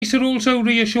Police are also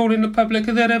reassuring the public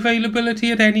of their availability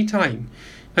at any time,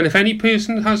 and if any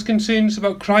person has concerns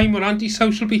about crime or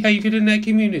antisocial behaviour in their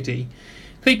community,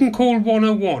 they can call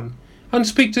 101 and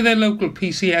speak to their local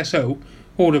PCSO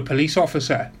or a police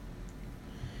officer.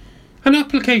 An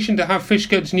application to have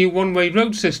Fishguard's new one-way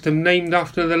road system named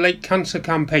after the late cancer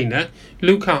campaigner,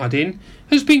 Luke Hardin,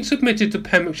 has been submitted to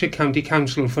Pembrokeshire County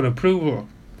Council for approval.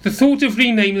 The thought of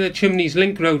renaming the Chimneys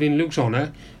Link Road in Luke's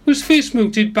honour was first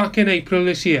mooted back in April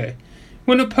this year,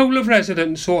 when a poll of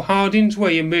residents saw Hardin's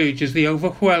Way emerge as the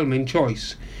overwhelming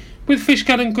choice, with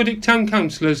Fishguard and Goodwick Town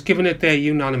Councillors giving it their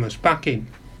unanimous backing.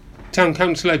 Town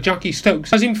Councillor Jackie Stokes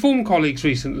has informed colleagues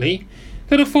recently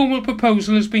that a formal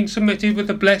proposal has been submitted with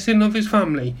the blessing of his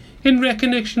family in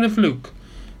recognition of Luke,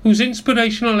 whose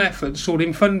inspirational efforts saw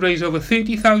him fundraise over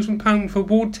 £30,000 for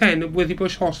Ward 10 at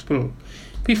Withybush Hospital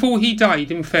before he died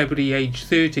in February aged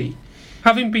 30,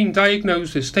 having been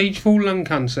diagnosed with stage 4 lung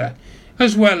cancer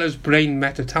as well as brain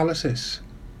metastasis.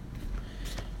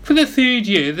 For the third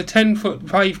year, the 10-foot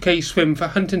 5k swim for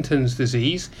Huntington's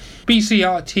disease,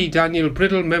 BCRT Daniel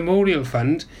Brittle Memorial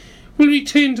Fund, will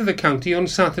return to the county on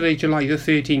Saturday, July the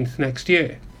 13th next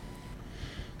year.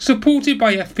 Supported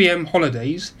by FBM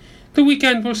Holidays, the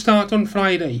weekend will start on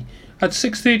Friday at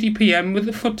 6:30 p.m. with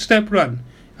the footstep run,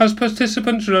 as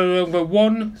participants run over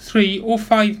 1, 3 or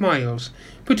 5 miles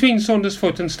between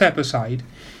Saundersfoot and Stepaside,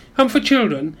 and for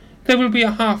children there will be a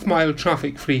half-mile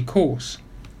traffic-free course.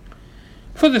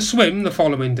 For the swim the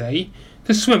following day,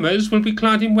 the swimmers will be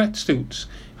clad in wetsuits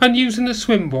and using the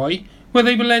swim buoy, where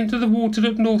they will enter the water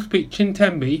at North Beach in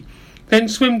Tenby, then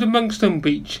swim to Monkstone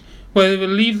Beach, where they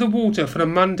will leave the water for a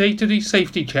mandatory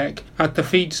safety check at the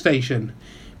feed station,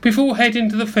 before heading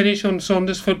to the finish on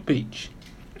Saundersfoot Beach.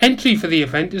 Entry for the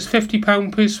event is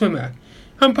 £50 per swimmer,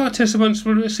 and participants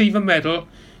will receive a medal,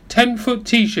 10-foot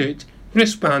t-shirt,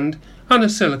 wristband and a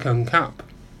silicone cap.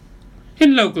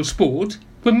 In local sport,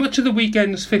 with much of the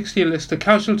weekend's fixture list a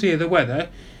casualty of the weather,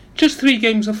 just 3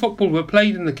 games of football were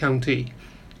played in the county,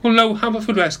 although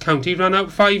Haverfordwest County ran out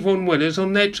 5-1 winners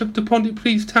on their trip to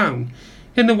Pontypridd Town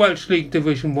in the Welsh League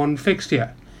Division 1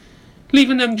 fixture,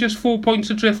 leaving them just 4 points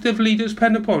adrift of leaders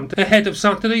Pen-y-Pont ahead of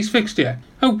Saturday's fixture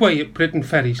away at Britain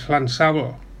Ferries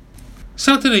Llansamble.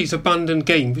 Saturday's abandoned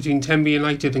game between Tenby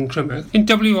United and Crymych in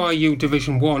WRU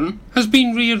Division 1 has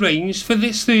been rearranged for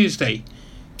this Thursday,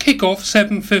 kick-off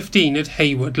 7:15 at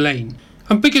Haywood Lane,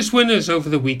 and biggest winners over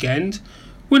the weekend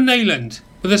were Neyland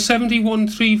with a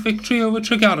 71-3 victory over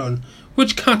Tregaron,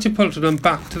 which catapulted them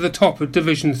back to the top of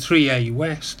Division 3A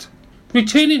West.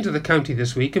 Returning to the county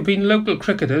this week have been local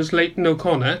cricketers Leighton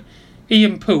O'Connor,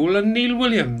 Ian Poole and Neil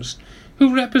Williams,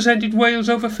 who represented Wales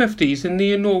over 50s in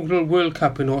the inaugural World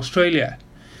Cup in Australia.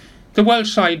 The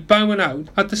Welsh side bowing out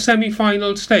at the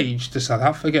semi-final stage to South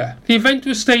Africa. The event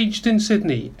was staged in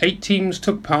Sydney. 8 teams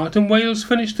took part and Wales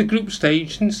finished the group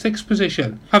stage in 6th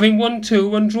position, having won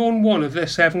 2 and drawn 1 of their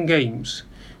 7 games,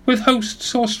 with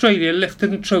hosts Australia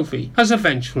lifting the trophy as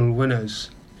eventual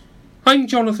winners. I'm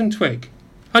Jonathan Twigg,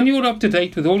 and you're up to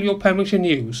date with all your Pembrokeshire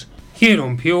news here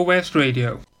on Pure West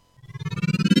Radio.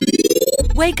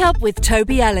 Wake up with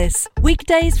Toby Ellis,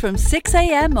 weekdays from 6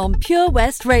 a.m. on Pure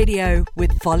West Radio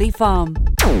with Folly Farm.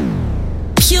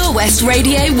 Pure West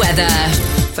Radio weather.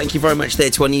 Thank you very much there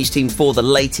to our news team for the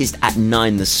latest at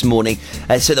 9 this morning.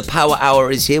 So the Power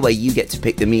Hour is here, where you get to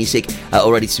pick the music.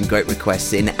 Already some great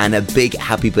requests in, and a big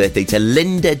happy birthday to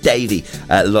Linda Davey.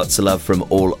 Lots of love from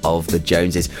all of the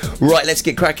Joneses. Right, let's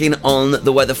get cracking on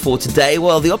the weather for today.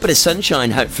 Well, the odd bit of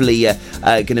sunshine hopefully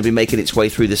going to be making its way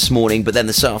through this morning, but then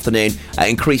this afternoon,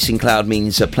 increasing cloud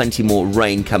means plenty more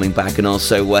rain coming back, and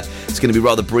also it's going to be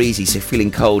rather breezy, so feeling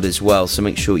cold as well, so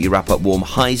make sure you wrap up warm.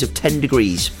 Highs of 10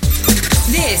 degrees.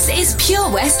 This is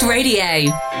Pure West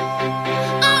Radio.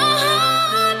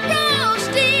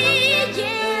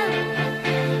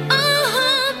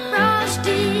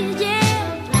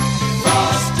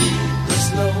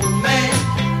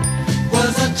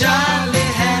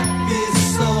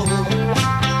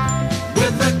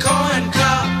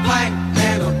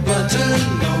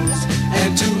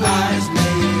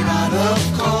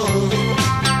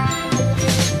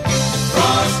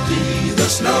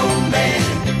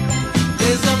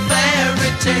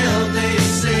 They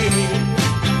say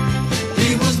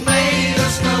he was made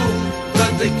of snow,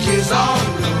 but the kids all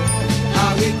know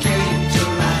how he came to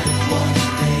life one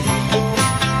day.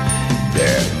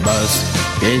 There must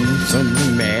been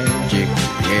some magic,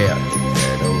 yeah,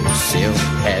 that old silk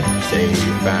hat they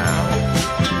found.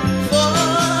 For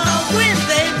when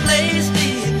they placed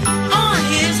it on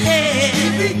his head, he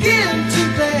began to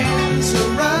dance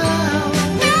around.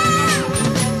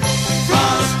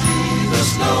 Frosty the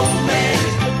snowman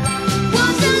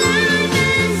was alive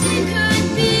and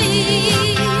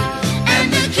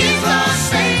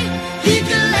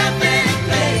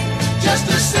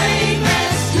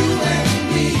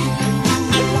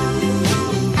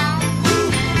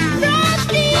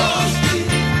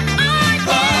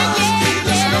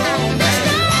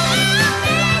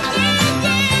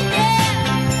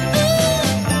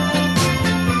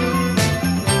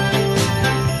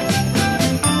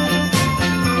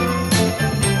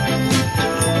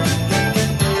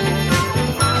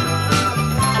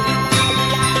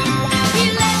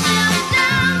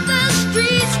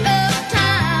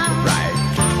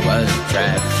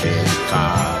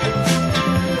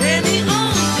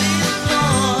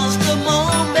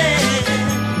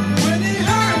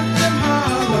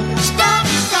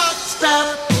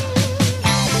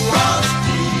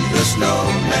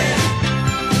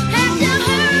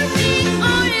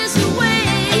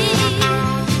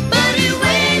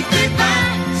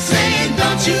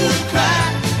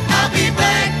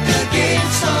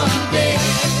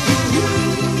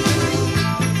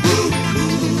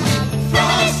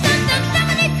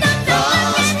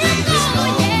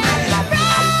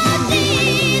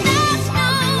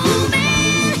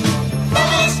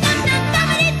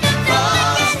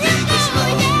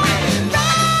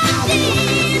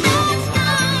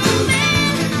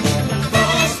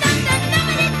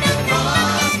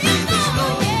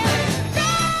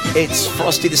It's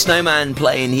Frosty the Snowman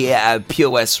playing here at Pure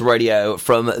West Radio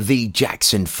from the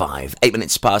Jackson 5. 8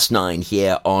 minutes past 9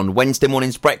 here on Wednesday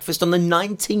morning's breakfast on the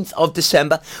 19th of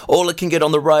December. All looking good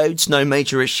on the roads. No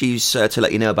major issues to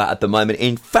let you know about at the moment.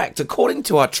 In fact, according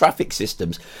to our traffic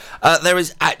systems, there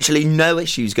is actually no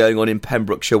issues going on in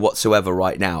Pembrokeshire whatsoever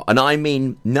right now. And I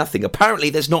mean nothing.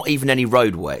 Apparently, there's not even any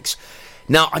roadworks.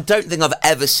 Now, I don't think I've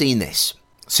ever seen this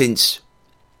since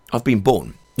I've been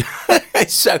born.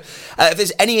 So, if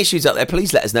there's any issues out there,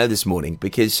 please let us know this morning,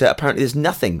 because apparently there's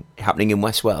nothing happening in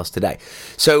West Wales today.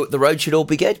 So the road should all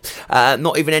be good.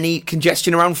 Not even any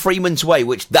congestion around Freeman's Way,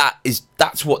 which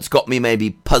that's what's got me maybe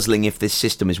puzzling if this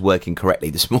system is working correctly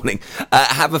this morning.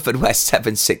 Haverfordwest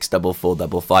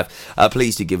 764455.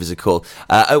 Please do give us a call.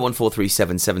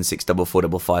 01437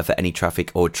 764455 for any traffic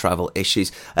or travel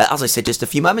issues. As I said just a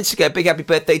few moments ago, big happy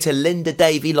birthday to Linda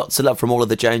Davey. Lots of love from all of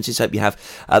the Joneses. Hope you have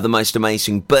the most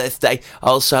amazing birthday.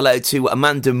 Also hello to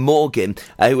Amanda Morgan,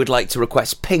 who would like to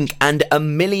request Pink and A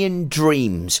Million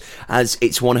Dreams, as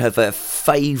it's one of her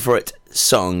favourite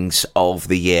songs of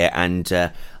the year. And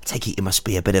I take it you must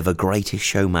be a bit of a Greatest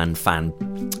Showman fan.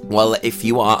 Well, if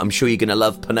you are, I'm sure you're going to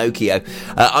love Pinocchio.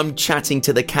 I'm chatting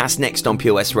to the cast next on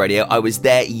Pure West Radio. I was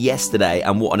there yesterday,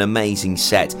 and what an amazing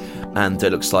set. And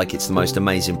it looks like it's the most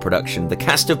amazing production. The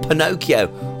cast of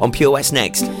Pinocchio on Pure West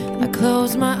next. I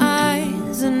close my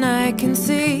eyes and I can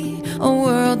see a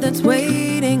world that's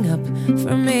waiting up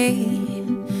for me,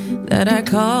 that I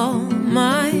call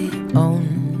my own.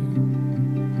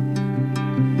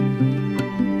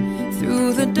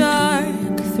 Through the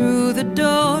dark, through the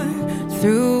door,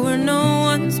 through where no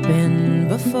one's been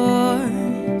before,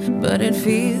 but it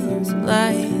feels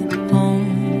like home.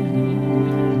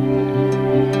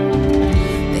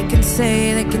 They can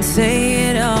say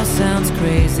it all sounds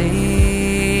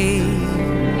crazy.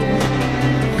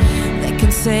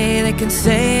 They can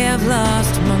say I've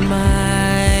lost my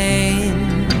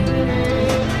mind.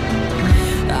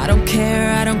 I don't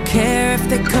care if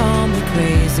they call me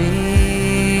crazy.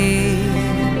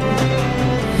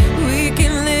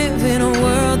 In a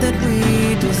world that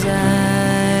we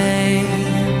design.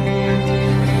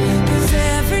 'Cause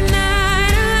every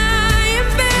night I lie in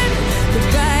bed, the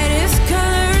brightest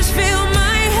colors fill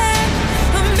my head.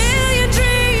 A million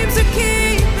dreams are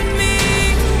keeping me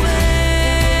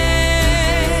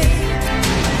awake.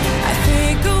 I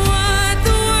think of what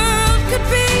the world could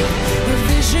be, a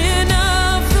vision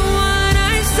of the one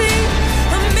I see.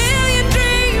 A million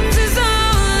dreams is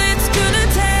all it's gonna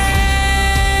take.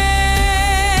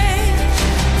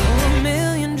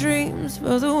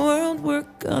 For the world we're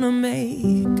gonna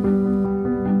make.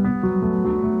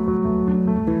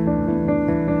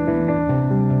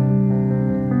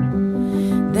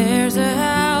 There's a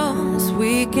house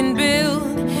we can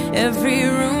build. Every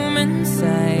room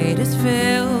inside is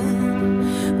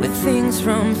filled with things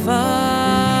from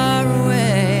far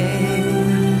away.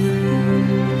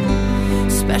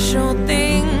 Special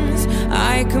things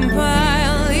I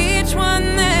compile, each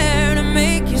one there to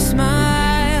make you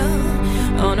smile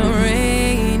on a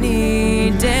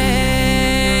rainy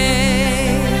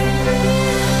day.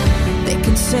 They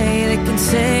can say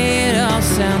it all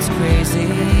sounds crazy.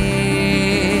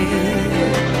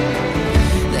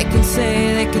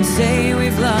 They can say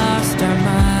we've lost our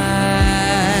minds.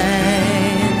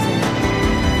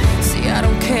 See, I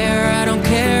don't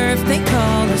care if they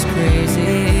call us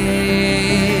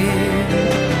crazy.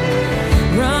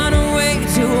 Run away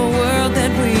to a world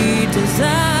that we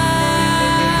desire.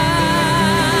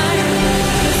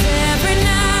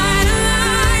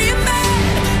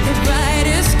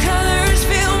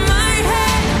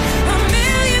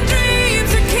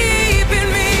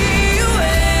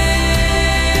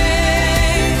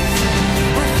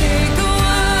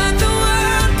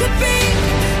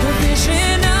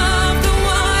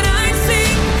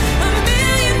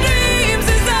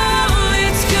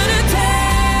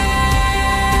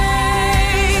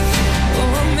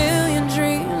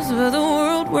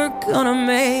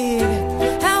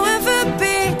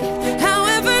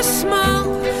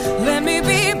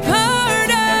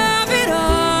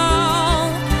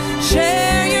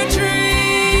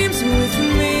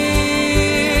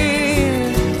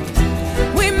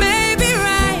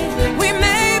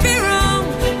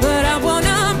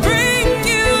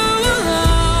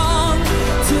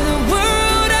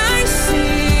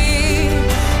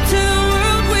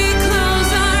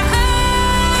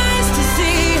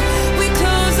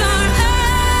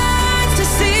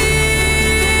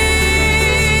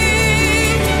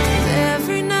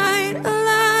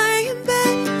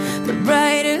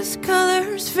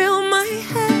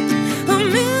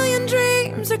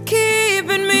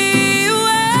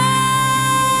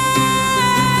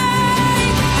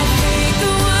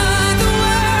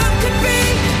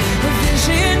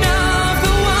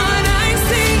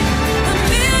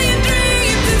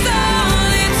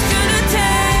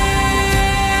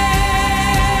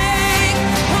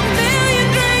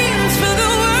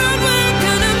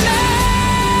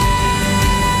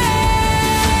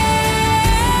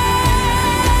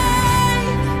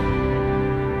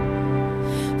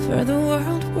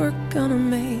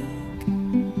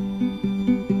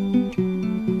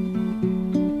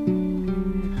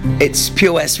 It's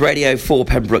Pure West Radio for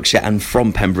Pembrokeshire and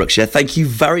from Pembrokeshire. Thank you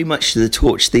very much to the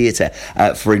Torch Theatre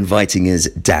for inviting us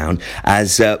down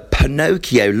as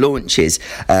Pinocchio launches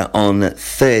on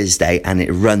Thursday, and it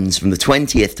runs from the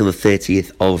 20th till the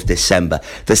 30th of December.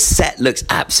 The set looks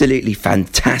absolutely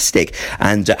fantastic,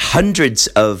 and hundreds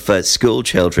of school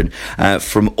children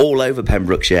from all over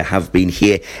Pembrokeshire have been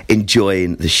here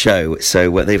enjoying the show,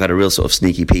 so they've had a real sort of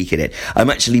sneaky peek at it. I'm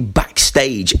actually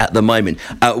backstage at the moment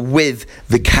with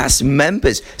the cast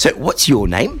members. So what's your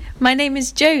name? My name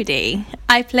is Jodie.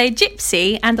 I play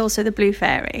Gypsy and also the Blue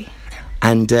Fairy.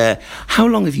 And how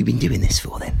long have you been doing this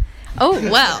for then? Oh,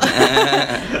 well.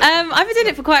 I've been doing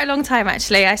it for quite a long time,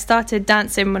 actually. I started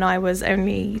dancing when I was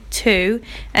only 2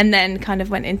 and then kind of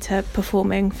went into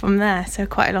performing from there, so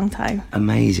quite a long time.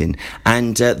 Amazing.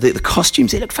 And the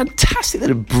costumes, they look fantastic. They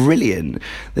look brilliant.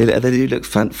 They do look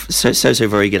so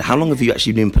very good. How long have you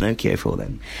actually been in Pinocchio for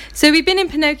then? So we've been in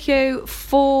Pinocchio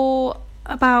for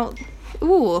about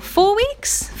 4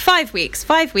 weeks? 5 weeks.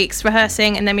 5 weeks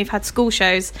rehearsing, and then we've had school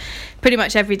shows pretty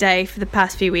much every day for the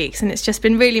past few weeks, and it's just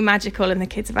been really magical, and the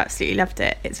kids have absolutely loved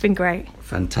it. It's been great.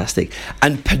 Fantastic.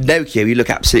 And Pinocchio, you look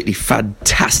absolutely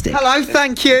fantastic. Hello,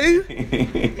 thank you. Do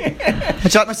you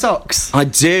like my socks? I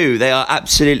do. They are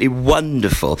absolutely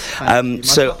wonderful. My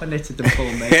papa knitted them for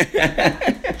me.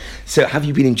 So have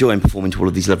you been enjoying performing to all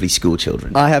of these lovely school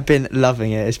children? I have been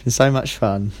loving it. It's been so much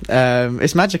fun.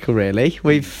 It's magical, really.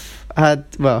 We've had,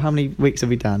 how many weeks have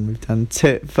we done? We've done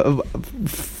 2.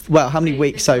 How many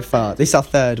weeks so far? This is our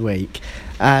 3rd week,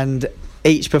 and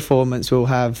each performance will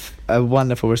have a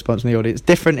wonderful response from the audience.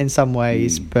 Different in some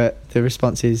ways, but the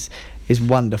response is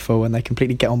wonderful, and they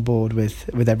completely get on board with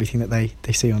everything that they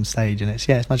see on stage, and it's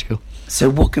magical. So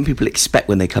what can people expect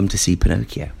when they come to see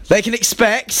Pinocchio? They can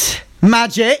expect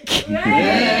magic.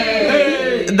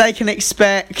 Yay! They can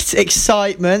expect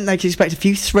excitement. They can expect a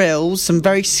few thrills, some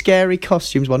very scary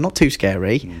costumes. Well, not too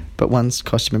scary, but one's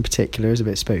costume in particular is a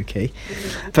bit spooky.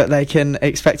 But they can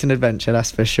expect an adventure,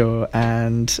 that's for sure.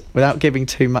 And without giving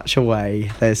too much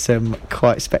away, there's some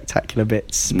quite spectacular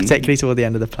bits, particularly toward the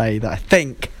end of the play, that I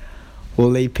think will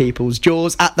leave people's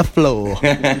jaws at the floor.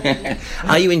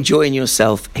 Are you enjoying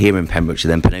yourself here in Pembrokeshire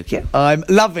then, Pinocchio? I'm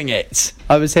loving it.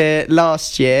 I was here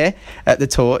last year at the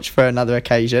Torch for another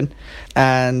occasion,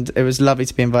 and it was lovely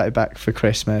to be invited back for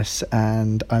Christmas,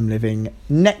 and I'm living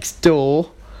next door.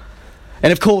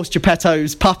 And of course,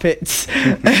 Geppetto's Puppets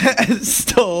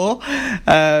store.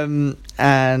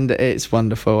 And it's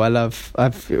wonderful.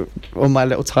 On my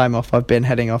little time off, I've been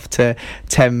heading off to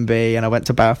Tenby, and I went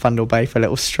to Barrafundle Bay for a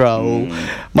little stroll.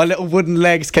 My little wooden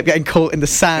legs kept getting caught in the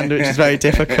sand, which is very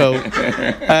difficult.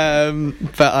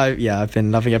 But I've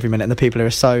been loving every minute, and the people are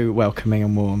so welcoming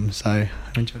and warm, so I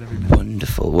enjoyed every minute.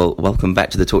 Wonderful. Well, welcome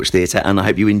back to the Torch Theatre, and I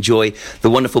hope you enjoy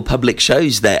the wonderful public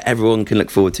shows that everyone can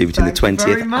look forward to between the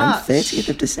 20th and 30th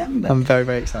of December. I'm very,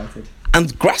 very excited.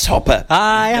 And Grasshopper.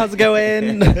 Hi, how's it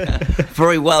going?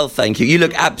 Very well, thank you. You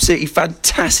look absolutely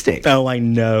fantastic. Oh, I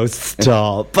know.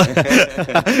 Stop.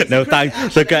 No,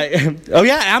 thanks. Okay. Oh,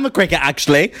 yeah, I am a cricket,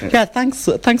 actually. Yeah, thanks,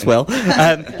 Will.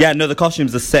 The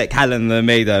costumes are sick. Helen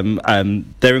made them.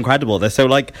 They're incredible. They're so,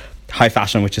 high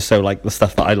fashion, which is so the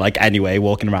stuff that I like anyway,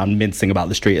 walking around mincing about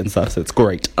the street and stuff, so it's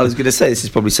great. I was going to say, this is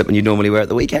probably something you normally wear at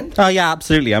the weekend. Oh yeah,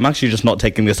 absolutely. I'm actually just not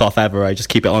taking this off ever. I just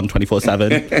keep it on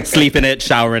 24/7. Sleep in it,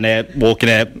 shower in it, walk in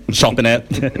it, shop in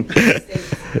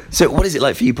it. So what is it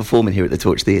like for you performing here at the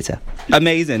Torch Theatre?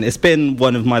 Amazing. It's been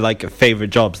one of my favourite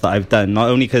jobs that I've done, not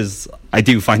only because I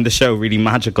do find the show really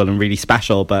magical and really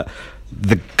special, but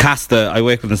the cast that I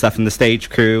work with and stuff, and the stage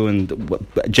crew, and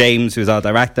James, who's our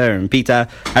director, and Peter,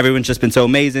 everyone's just been so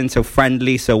amazing, so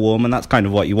friendly, so warm, and that's kind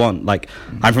of what you want.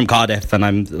 I'm from Cardiff, and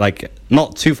I'm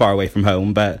not too far away from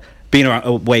home, but being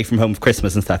away from home for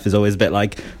Christmas and stuff is always a bit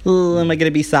am I going to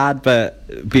be sad?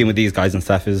 But being with these guys and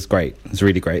stuff is great. It's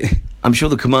really great. I'm sure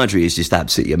the camaraderie is just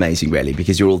absolutely amazing, really,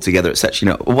 because you're all together at such,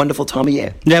 a wonderful time of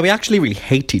year. Yeah, we actually really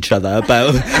hate each other,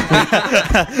 but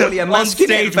on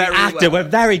stage we acted. We're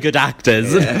very good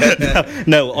actors. Yeah.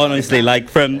 No, honestly,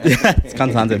 from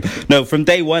can't stand him. No, from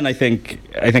day one, I think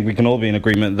we can all be in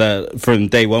agreement that from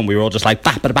day one we were all just ba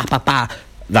ba ba ba ba.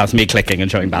 That's me clicking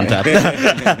and showing banter.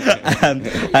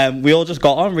 We all just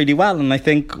got on really well, and I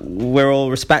think we're all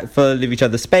respectful of each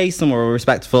other's space, and we're all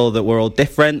respectful that we're all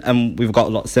different, and we've got a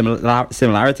lot of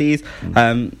similarities.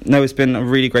 It's been a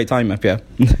really great time up here.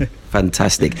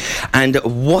 Fantastic. And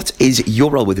what is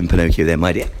your role within Pinocchio then,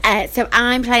 my dear? So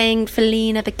I'm playing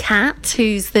Felina the cat,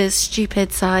 who's the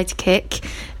stupid sidekick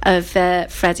of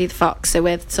Freddie the fox. So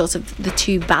we're sort of the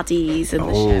two baddies in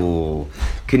the show.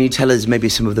 Can you tell us maybe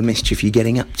some of the mischief you're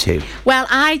getting up to? Well,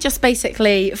 I just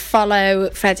basically follow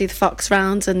Freddie the Fox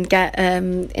round and get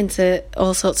into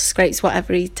all sorts of scrapes.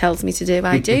 Whatever he tells me to do,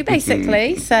 I do,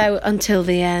 basically. So until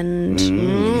the end.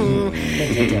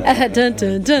 Dun,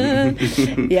 dun,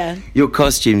 dun. Yeah. Your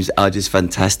costumes are just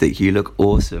fantastic. You look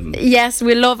awesome. Yes,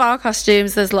 we love our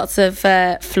costumes. There's lots of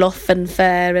fluff and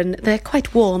fur, and they're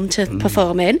quite warm to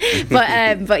perform in.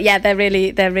 But yeah, they're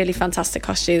really fantastic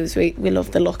costumes. We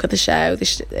love the look of the show.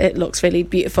 It looks really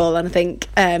beautiful, and I think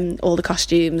all the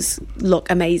costumes look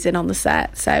amazing on the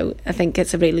set. So I think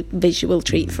it's a really visual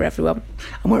treat for everyone.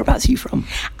 And whereabouts are you from?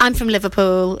 I'm from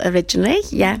Liverpool originally.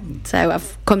 Yeah, so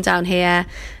I've come down here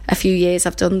a few years.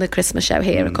 I've done the Christmas show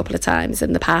here a couple of times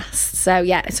in the past. So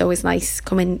yeah, it's always nice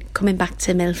coming back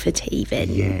to Milford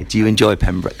Haven. Yeah. Do you enjoy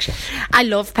Pembrokeshire? I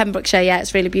love Pembrokeshire. Yeah,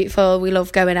 it's really beautiful. We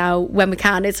love going out when we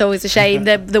can. It's always a shame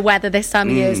the weather this time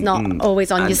of year is not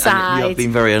always on your side. You've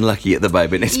been very unlucky at the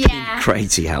moment. It's been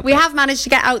crazy out We there. have managed to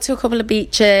get out to a couple of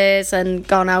beaches and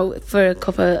gone out for a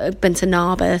couple. Been to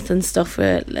Narberth and stuff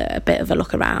for a bit of a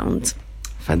look around.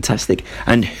 Fantastic.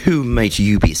 And who made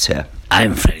you be Sir?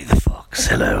 I'm Freddie the Fox.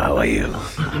 Hello, how are you?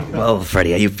 Well,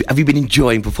 Freddie, have you been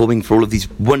enjoying performing for all of these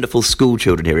wonderful school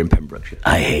children here in Pembrokeshire?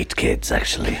 I hate kids,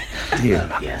 actually. Do you?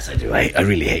 Yes, I do. I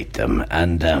really hate them.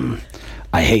 And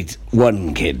I hate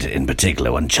one kid in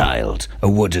particular, one child, a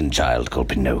wooden child called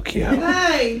Pinocchio.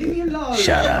 Hey, leave me alone.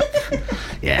 Shut up.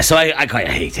 Yeah, so I quite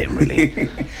hate him, really.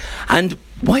 And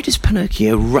why does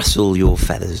Pinocchio rustle your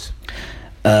feathers?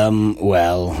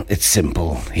 Well, it's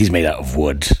simple. He's made out of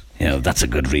wood. You know, that's a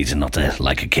good reason not to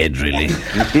like a kid, really.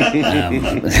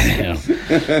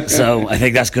 So I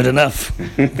think that's good enough.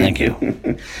 Thank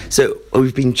you. So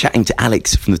we've been chatting to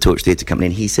Alex from the Torch Theatre Company,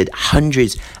 and he said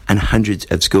hundreds and hundreds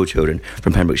of school children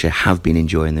from Pembrokeshire have been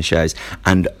enjoying the shows.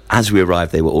 And as we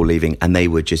arrived, they were all leaving, and they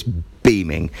were just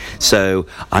beaming. So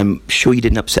I'm sure you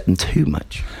didn't upset them too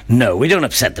much. No, we don't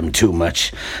upset them too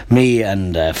much. Me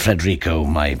and Frederico,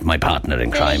 my partner in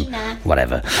crime,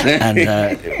 whatever, and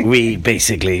we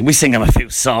sing them a few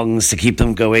songs to keep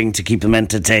them going, to keep them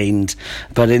entertained.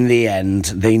 But in the end,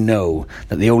 they know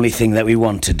that the only thing that we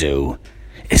want to do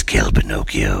is kill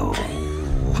Pinocchio.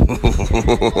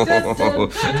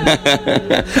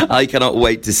 I cannot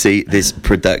wait to see this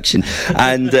production.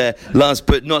 And last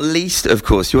but not least, of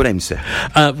course, your name, sir?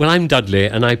 Well, I'm Dudley,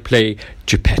 and I play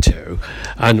Geppetto.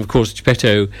 And, of course,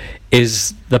 Geppetto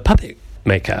is the puppet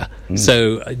maker.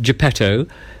 So Geppetto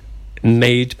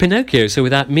made Pinocchio. So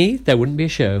without me, there wouldn't be a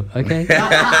show, okay?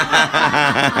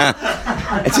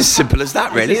 It's as simple as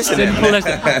that, really, isn't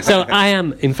it? So I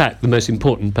am, in fact, the most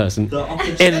important person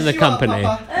in the company.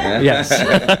 Yes.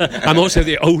 I'm also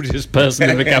the oldest person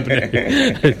in the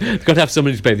company. Got to have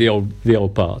somebody to play the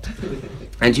old part.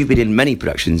 And you've been in many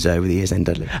productions over the years then,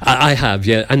 Dudley? I have,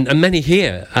 yeah, and many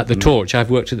here at the Torch. I've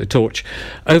worked at the Torch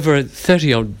over a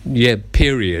 30-odd year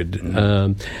period.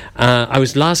 I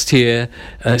was last here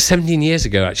 17 years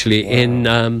ago, actually, in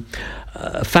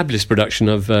a fabulous production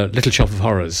of Little Shop of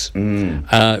Horrors.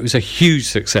 It was a huge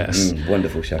success.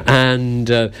 Wonderful show. And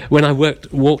when I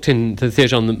walked into the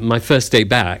theatre on my first day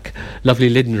back, lovely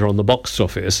Linda on the box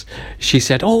office, she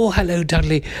said, "Oh, hello,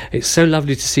 Dudley. It's so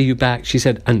lovely to see you back." She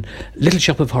said, "And Little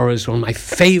Shop of Horrors, one of my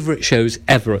favourite shows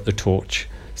ever at the Torch."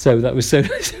 So that was so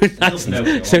nice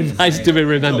to be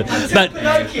remembered.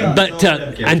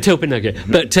 Until Pinocchio.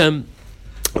 But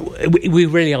we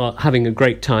really are having a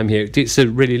great time here. It's a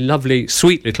really lovely,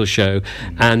 sweet little show,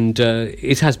 and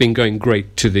it has been going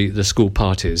great to the school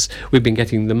parties. We've been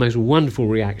getting the most wonderful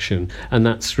reaction, and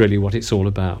that's really what it's all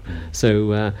about.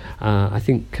 So I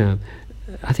think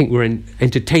we're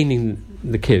entertaining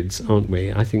the kids, aren't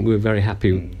we? I think we're very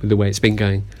happy with the way it's been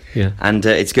going. Yeah. And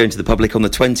it's going to the public on the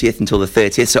 20th until the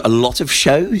 30th, so a lot of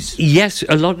shows? Yes,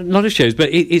 a lot of shows, but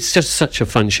it's just such a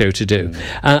fun show to do.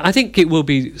 I think it will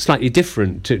be slightly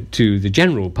different to the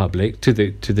general public, to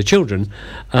the children.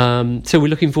 So we're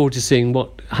looking forward to seeing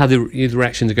how the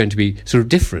reactions are going to be sort of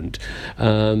different.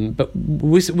 But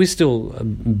we still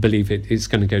believe it's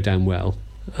going to go down well.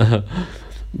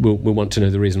 We'll want to know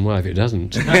the reason why if it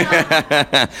doesn't.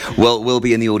 Well, we'll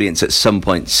be in the audience at some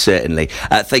point, certainly.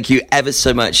 Thank you ever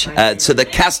so much to the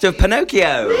cast of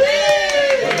Pinocchio.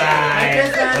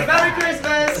 Merry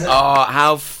Christmas! Oh,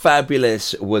 how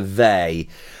fabulous were they?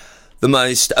 The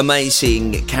most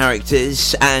amazing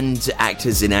characters and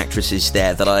actors and actresses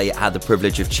there that I had the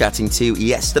privilege of chatting to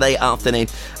yesterday afternoon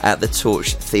at the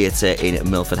Torch Theatre in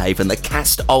Milford Haven, the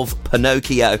cast of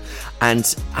Pinocchio.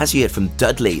 And as you heard from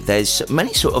Dudley, there's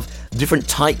many sort of different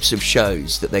types of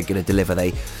shows that they're going to deliver.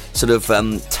 They sort of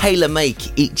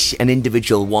tailor-make each an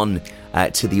individual one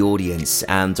to the audience.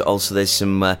 And also there's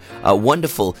some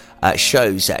wonderful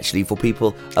shows actually for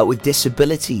people with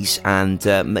disabilities, and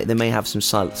they may have some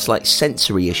slight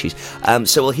sensory issues.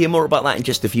 So we'll hear more about that in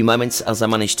just a few moments, as I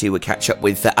managed to catch up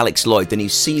with Alex Lloyd, the new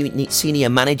senior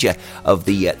manager of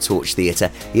the Torch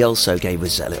Theatre. He also gave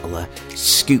us a little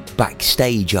scoop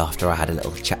backstage after I had a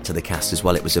little chat to the cast as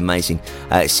well. It was amazing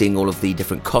seeing all of the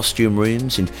different costume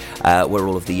rooms and where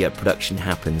all of the production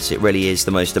happens. It really is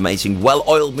the most amazing,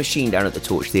 well-oiled machine down at the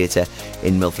Torch Theatre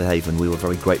in Milford Haven. We were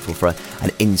very grateful for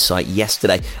an insight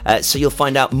yesterday. So you'll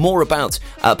find out more about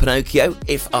Pinocchio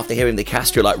if after hearing the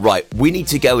cast you're like, right, we need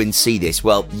to go and see this.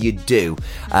 Well, you do.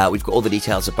 We've got all the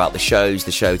details about the shows,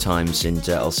 the show times, and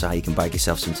also how you can bag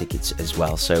yourself some tickets as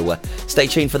well. So stay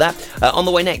tuned for that. On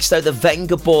the way next, though, the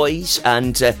Venga Boys,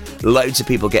 and loads of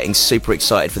people getting super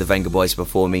excited for the Venga Boys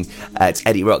performing at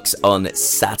Eddie Rocks on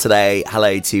Saturday.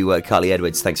 Hello to Carly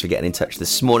Edwards. Thanks for getting in touch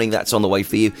this morning. That's on the way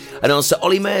for you. And also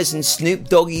Ollie Murs and Snoop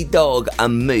Doggy Dogg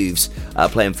and Moves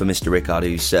playing for Mr. Rickard,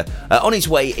 who's on his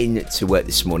way in to work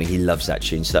this morning. He loves that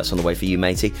tune, so that's on the way for you,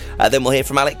 matey. Then we'll hear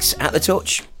from Alex at the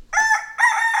Torch.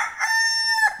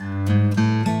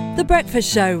 The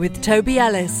Breakfast Show with Toby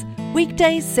Ellis.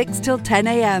 Weekdays 6 till 10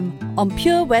 a.m. on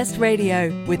Pure West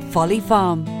Radio with Folly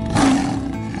Farm.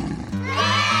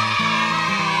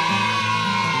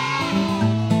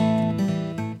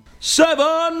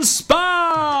 7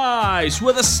 Spice,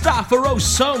 where the staff are oh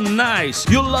so nice.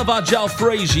 You'll love our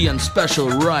jalfrezi and special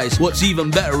rice. What's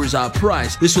even better is our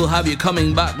price. This will have you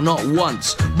coming back not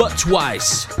once, but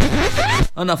twice.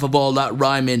 Enough of all that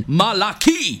rhyming.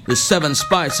 Malaki! The 7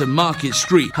 Spice of Market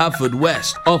Street,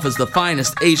 Haverfordwest, offers the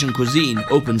finest Asian cuisine,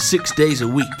 open 6 days a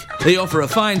week. They offer a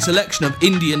fine selection of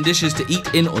Indian dishes to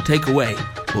eat in or take away.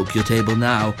 Book your table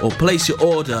now or place your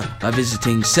order by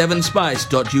visiting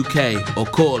 7spice.uk or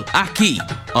call Aki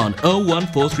on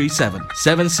 01437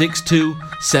 762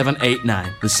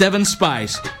 789. The 7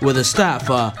 Spice, where the staff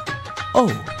are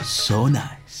oh so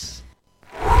nice.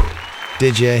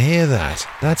 Did you hear that?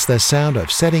 That's the sound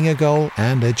of setting a goal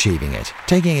and achieving it.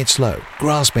 Taking it slow,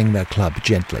 grasping the club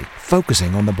gently,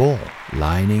 focusing on the ball,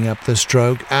 lining up the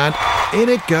stroke, and in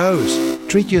it goes.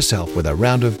 Treat yourself with a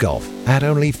round of golf at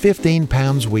only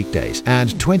 £15 weekdays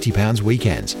and £20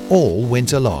 weekends, all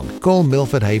winter long. Call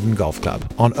Milford Haven Golf Club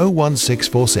on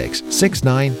 01646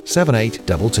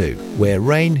 697822, where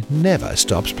rain never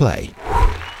stops play.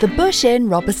 The Bush Inn,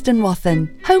 Robeston Wathen,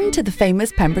 home to the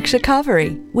famous Pembrokeshire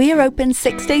Carvery. We are open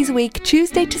 6 days a week,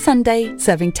 Tuesday to Sunday,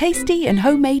 serving tasty and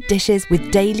homemade dishes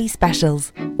with daily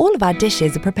specials. All of our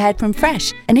dishes are prepared from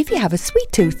fresh, and if you have a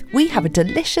sweet tooth, we have a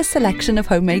delicious selection of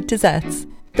homemade desserts.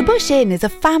 The Bush Inn is a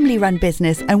family-run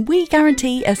business, and we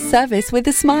guarantee a service with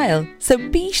a smile. So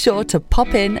be sure to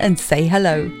pop in and say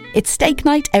hello. It's steak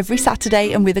night every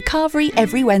Saturday and with a carvery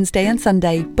every Wednesday and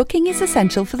Sunday. Booking is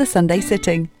essential for the Sunday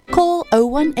sitting. Call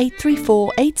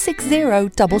 01834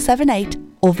 860 778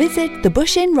 or visit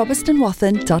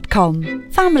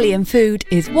thebushinrobestonwathen.com. Family and food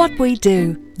is what we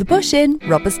do. The Bush Inn,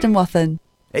 Robeston Wathen.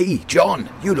 Hey, John,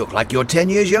 you look like you're 10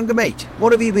 years younger, mate.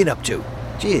 What have you been up to?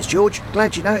 Cheers, George.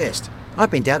 Glad you noticed. I've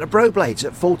been down to Broblades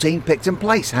at 14 Picton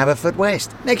Place,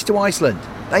 Haverfordwest, next to Iceland.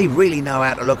 They really know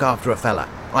how to look after a fella.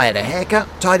 I had a haircut,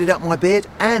 tidied up my beard,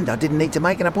 and I didn't need to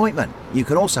make an appointment. You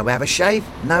can also have a shave,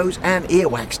 nose and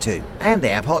earwax too. And they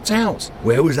have hot towels.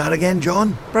 Where was that again,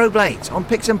 John? Broblades on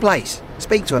Picton Place.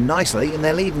 Speak to them nicely and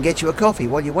they'll even get you a coffee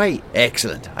while you wait.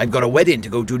 Excellent. I've got a wedding to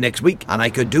go to next week and I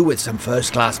could do with some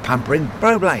first-class pampering.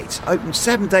 Broblades, open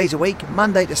 7 days a week,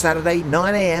 Monday to Saturday,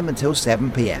 9 a.m. until 7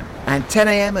 p.m. and 10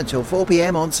 a.m. until 4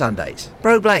 p.m. on Sundays.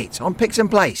 Broblades on Picton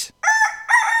Place.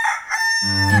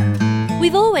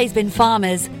 We've always been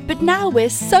farmers, but now we're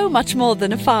so much more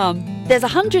than a farm. There's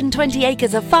 120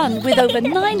 acres of fun with over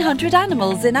 900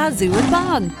 animals in our zoo and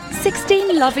barn.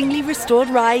 16 lovingly restored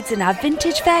rides in our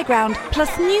vintage fairground,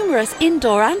 plus numerous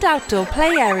indoor and outdoor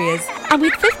play areas. And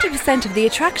with 50% of the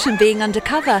attraction being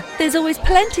undercover, there's always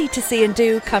plenty to see and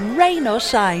do come rain or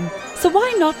shine. So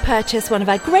why not purchase one of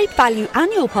our great value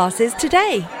annual passes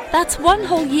today? That's 1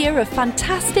 whole year of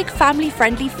fantastic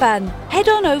family-friendly fun. Head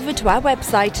on over to our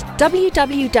website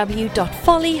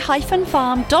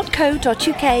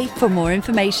www.folly-farm.co.uk for more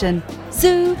information.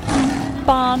 Zoo,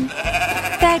 barn,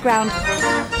 fairground,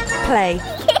 play.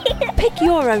 Pick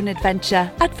your own adventure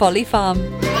at Folly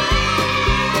Farm.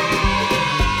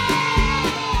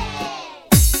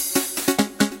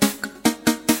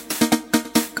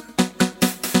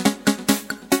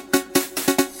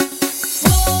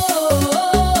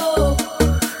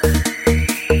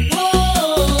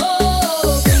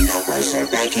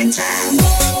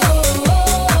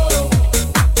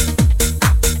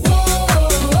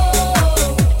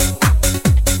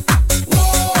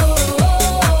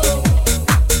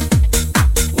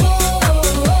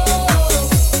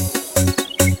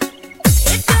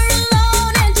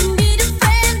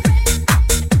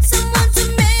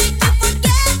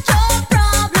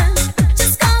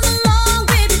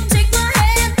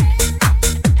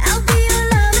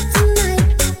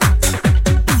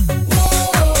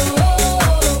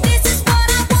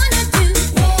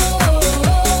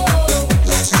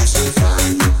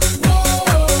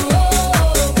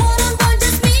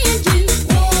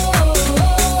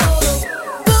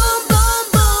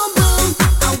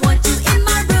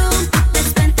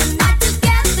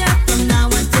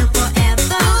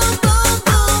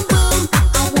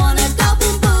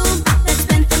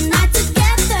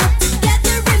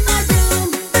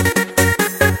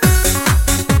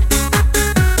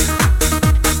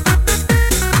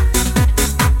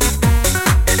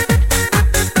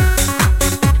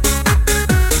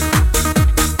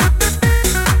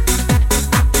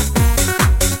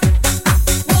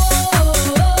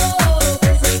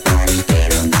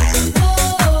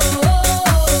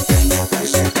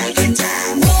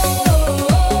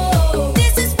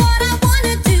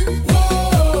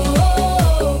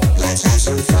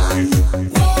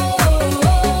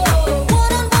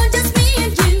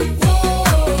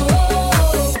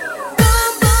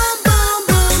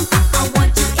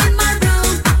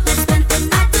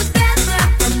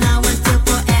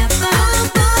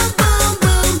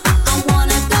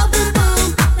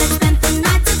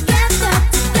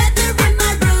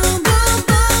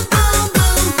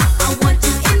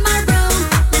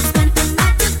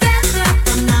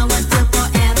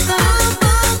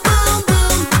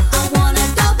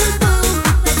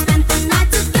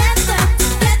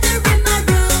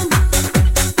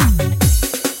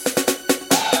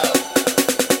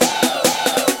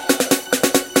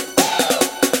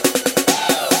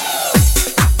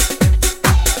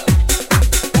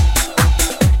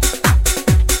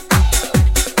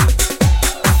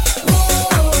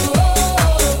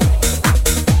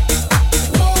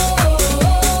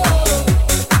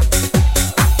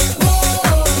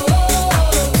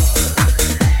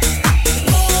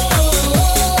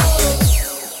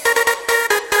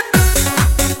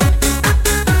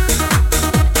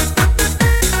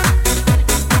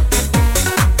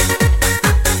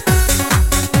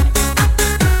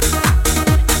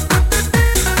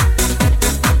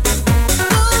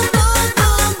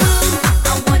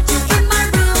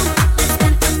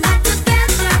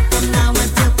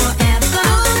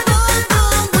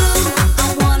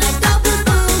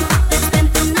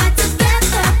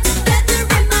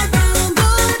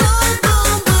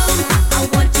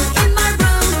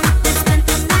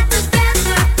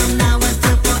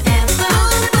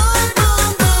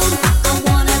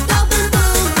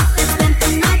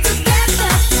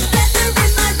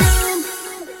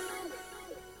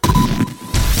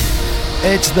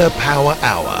 It's the Power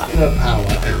Hour. The Power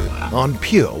Hour. On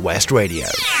Pure West Radio.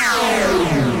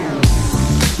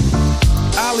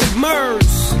 Ollie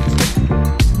Murs,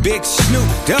 Big Snoop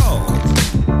Dogg.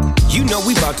 You know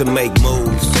we about to make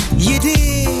moves. You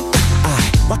dig?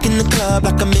 Walk in the club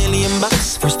like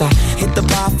 $1,000,000. First I hit the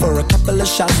bar for a couple of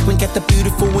shots. Wink at the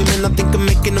beautiful women, I think I'm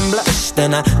making them blush.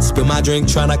 Then I spill my drink,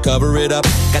 tryna cover it up.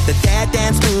 Got the dad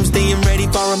dance moves, staying ready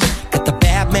for them. Got the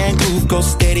Batman groove, go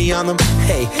steady on them.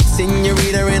 Hey,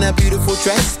 senorita in a beautiful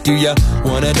dress. Do ya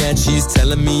wanna dance? She's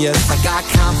telling me yes. I got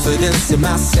confidence in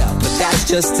myself, but that's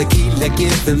just tequila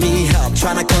giving me help.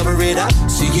 Tryna cover it up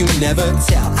so you never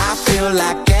tell. I feel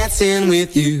like dancing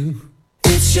with you.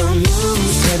 It's your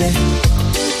moves, baby.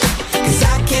 'Cause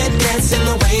I can't dance in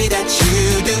the way that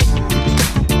you do.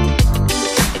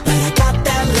 But I got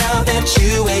that love that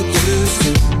you ain't used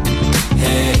to.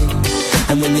 Hey,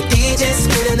 and when the DJ's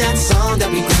spinning that song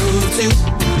that we grew to,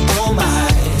 oh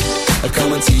my,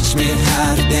 come and teach me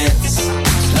how to dance.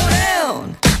 Slow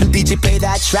down. DJ play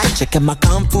that track, checking my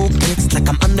kung fu kicks like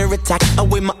I'm under attack. I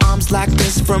wave my arms like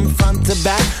this from front to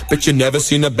back. Bet you never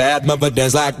seen a bad mother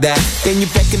dance like that. Then you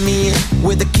beckon me in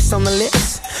with a kiss on the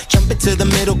lips. Jump into the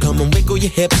middle, come and wiggle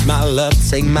your hips. My love,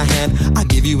 take my hand, I'll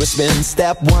give you a spin.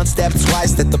 Step one, step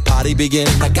twice, let the party begin.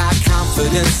 I got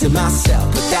confidence in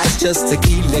myself, but that's just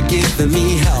tequila giving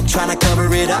me help. Trying to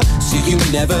cover it up so you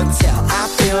never tell. I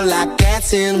feel like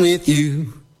dancing with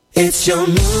you. It's your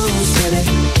moves, baby.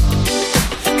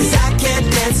 'Cause I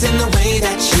can't dance in the way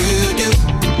that you do.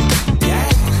 Yeah.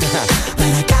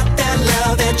 But I got that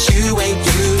love that you ain't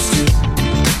used to.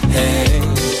 Hey.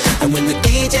 And when the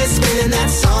DJ's spinning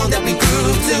that song that we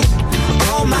grew to,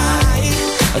 oh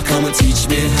my, come and teach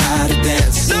me how to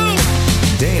dance.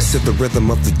 Dance to the rhythm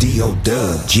of the D.O.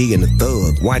 G and the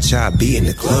thug. Watch how I be in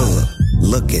the club.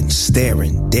 Looking,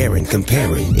 staring, daring,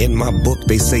 comparing. In my book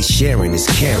they say sharing is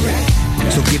caring.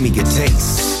 So give me your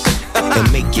taste. And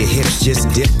make your hips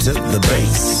just dip to the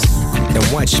bass. And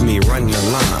watch me run the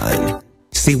line.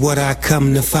 See what I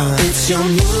come to find. It's your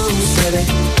moves, baby.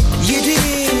 You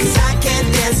did. 'Cause I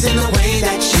can't dance in the way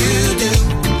that you do.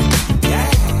 Yeah.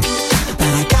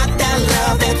 But I got that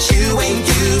love that you ain't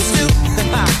used to.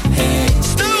 Hey.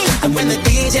 And when the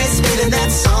DJ's spinning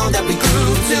that song that we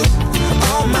grew to,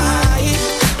 oh my,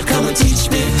 come and teach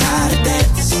me how to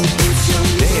dance. It's your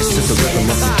Dance to the rhythm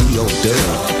of the D.O.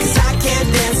 'Cause I can't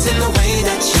dance in the way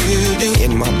that you do.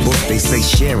 In my book they say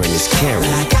sharing is caring.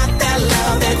 But I got that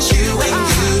love that you ain't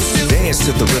used to. Dance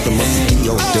to the rhythm of the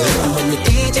D.O. When the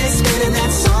DJ's spinning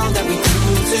that song that we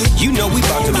grew to, You know we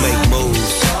about to make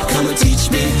moves. come and teach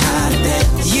me how to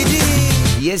dance. You did.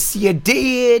 Yes, you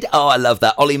did. Oh, I love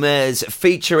that. Ollie Murs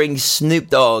featuring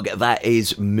Snoop Dogg. That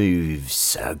is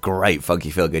Moves. A great funky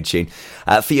feel-good tune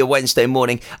for your Wednesday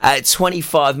morning.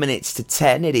 25 minutes to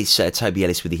 10. It is Toby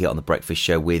Ellis with you here on The Breakfast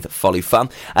Show with Folly Fun.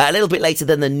 A little bit later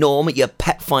than the norm, your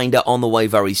pet finder on the way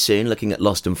very soon, looking at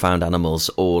lost and found animals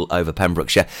all over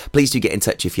Pembrokeshire. Please do get in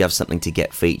touch if you have something to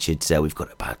get featured. We've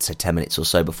got about 10 minutes or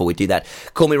so before we do that.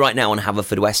 Call me right now on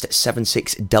Haverfordwest at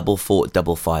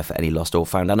 764455 for any lost or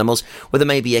found animals, whether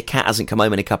maybe a cat hasn't come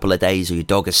home in a couple of days or your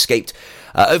dog escaped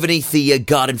underneath the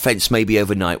garden fence maybe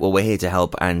overnight. Well, we're here to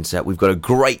help, and we've got a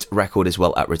great record as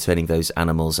well at returning those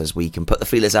animals, as we can put the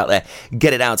feelers out there,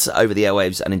 get it out over the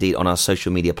airwaves and indeed on our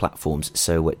social media platforms.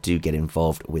 So do get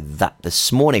involved with that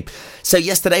this morning. So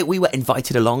yesterday we were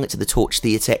invited along to the Torch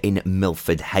Theatre in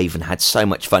Milford Haven. Had so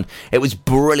much fun. It was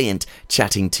brilliant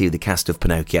chatting to the cast of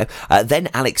Pinocchio. Then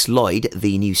Alex Lloyd,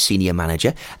 the new senior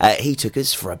manager, he took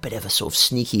us for a bit of a sort of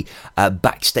sneaky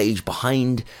backstage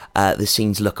behind the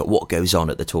scenes look at what goes on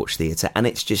at the Torch Theatre, and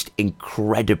it's just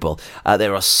incredible.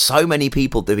 There are so many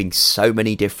people doing so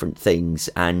many different things,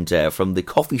 and from the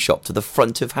coffee shop to the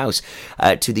front of house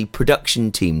to the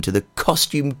production team to the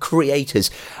costume creators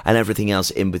and everything else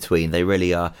in between. They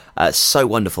really are so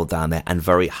wonderful down there and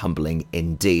very humbling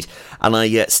indeed. And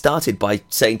I started by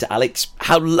saying to Alex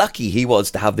how lucky he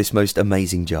was to have this most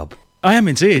amazing job. I am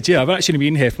indeed, yeah. I've actually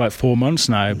been here for like 4 months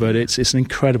now, but it's an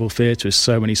incredible theatre with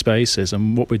so many spaces,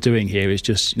 and what we're doing here is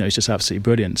just, it's just absolutely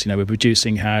brilliant. We're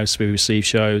producing house, we receive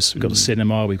shows, we've got the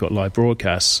cinema, we've got live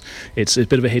broadcasts. It's a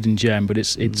bit of a hidden gem, but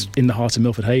it's in the heart of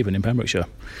Milford Haven in Pembrokeshire.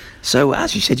 So,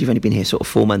 as you said, you've only been here sort of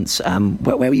 4 months.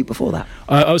 Where were you before that?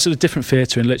 I was at a different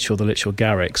theatre in Lichfield, the Lichfield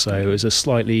Garrick, so it was a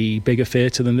slightly bigger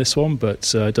theatre than this one,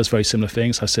 but it does very similar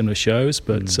things, has similar shows,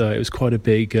 but it was quite a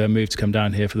big move to come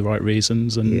down here for the right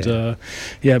reasons, and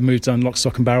moved on lock,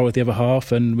 stock and barrel with the other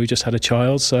half, and we just had a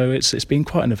child, so it's been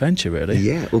quite an adventure, really.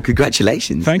 Yeah, well,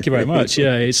 congratulations. Thank you very much.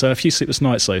 Yeah, it's a few sleepless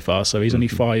nights so far, so he's only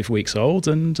 5 weeks old,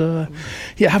 and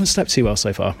haven't slept too well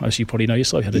so far, as you probably know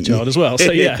yourself. You had a child as well,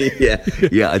 so yeah.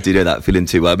 I do know that feeling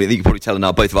too well. I mean, you can probably tell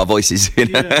now both of our voices, you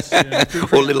know?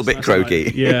 Or a little bit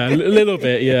croaky. Yeah, a little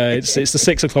bit, yeah. It's the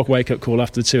 6 o'clock wake-up call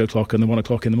after the 2 o'clock and the 1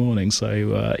 o'clock in the morning,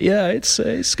 so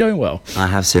it's going well. I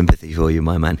have sympathy for you,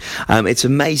 my man. It's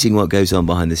amazing what goes on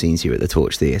behind the scenes here at the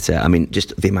Torch Theatre. I mean,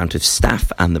 just the amount of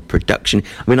staff and the production.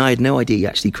 I mean, I had no idea you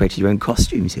actually created your own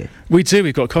costumes here. We do.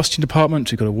 We've got a costume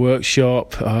department. We've got a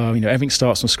workshop. Everything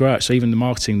starts from scratch. So even the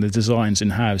marketing, the designs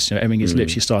in-house, everything is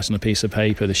literally started on a piece of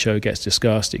paper. The show gets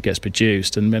discussed, it gets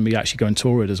produced, and then we actually go and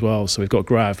tour it as well. So we've got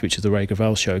Grav, which is the Ray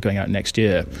Gravel show, going out next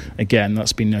year. Again,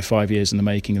 that's been 5 years in the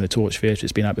making of the Torch Theatre.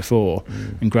 It's been out before,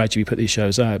 and gradually we put these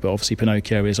shows out. But obviously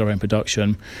Pinocchio is our own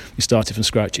production. We started from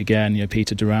scratch again.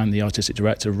 Peter Duran, the artistic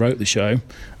director, wrote the show,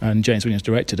 and James Williams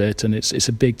directed it, and it's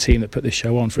a big team that put this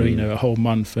show on for a whole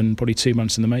month and probably 2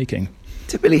 months in the making.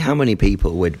 Typically, how many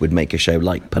people would make a show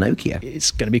like Pinocchio?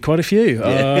 It's going to be quite a few.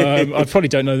 I probably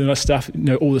don't know the staff,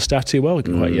 all the staff too well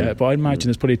quite yet, but I imagine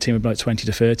there's probably a team of about 20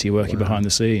 to 30 working behind the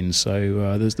scenes.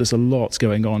 So there's a lot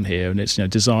going on here, and it's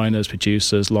designers,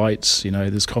 producers, lights.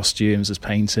 There's costumes, there's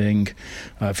painting,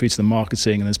 through to the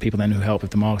marketing, and there's people then who help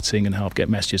with the marketing and help get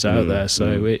messages out there.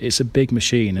 So it's a big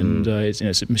machine, and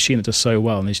it's a machine that does so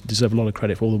well, and they deserve a lot of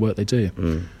credit for all the work they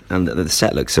do. And the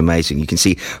set looks amazing. You can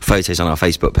see photos on our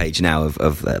Facebook page now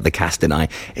of the cast and I.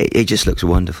 It just looks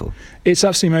wonderful. It's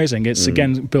absolutely amazing. It's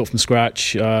again built from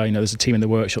scratch. There's a team in the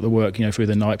workshop that work through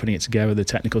the night putting it together. The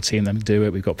technical team then do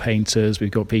it. We've got painters.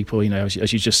 We've got people. As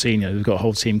you've just seen. We've got a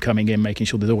whole team coming in, making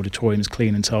sure the auditorium is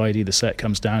clean and tidy. The set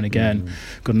comes down again.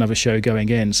 Got another show going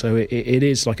in. So it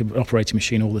is like an operating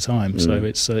machine all the time. So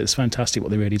it's fantastic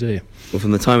what they really do. Well,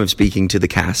 from the time of speaking to the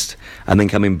cast and then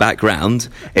coming back round,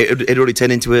 it already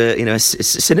turned into a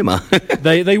cinema.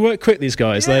 They work quick, these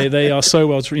guys. They are so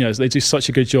well. They do such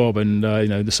a good job, and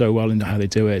they're so well into how they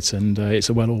do it, and it's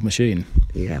a well-oiled machine.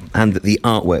 Yeah, and the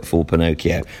artwork for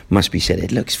Pinocchio must be said.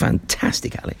 It looks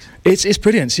fantastic, Alex. It's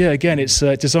brilliant. Yeah, again, it's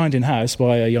designed in-house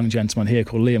by a young gentleman here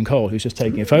called Liam Cole, who's just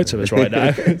taking a photo of us right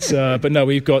now. But no,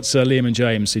 we've got Liam and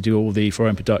James who do all the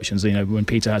foreign productions. When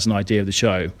Peter has an idea of the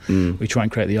show, we try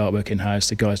and create the artwork in-house.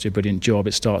 The guys do a brilliant job.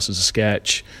 It starts as a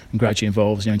sketch and gradually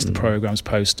evolves into the programmes,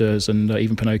 posters, and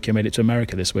even Pinocchio made it to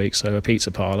America this week. So a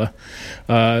pizza parlour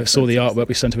saw the artwork.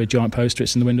 We sent him a giant poster.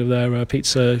 It's in the window of their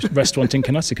pizza restaurant in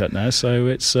Connecticut now. So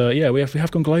it's we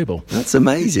have gone global. That's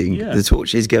amazing. Yeah. The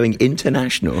Torch is going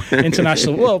international.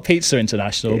 International. Well, pizza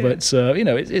international, but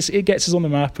it gets us on the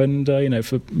map. And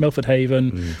for Milford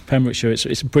Haven, Pembrokeshire,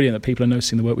 it's brilliant that people are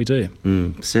noticing the work we do.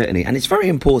 Certainly, and it's very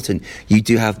important you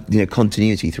do have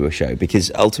continuity through a show,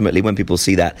 because ultimately when people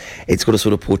see that, it's got to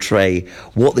sort of portray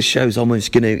what the show's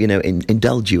almost going to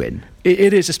indulge you in.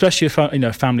 It is, especially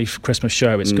a family Christmas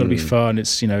show. It's got to be fun.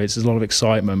 It's it's a lot of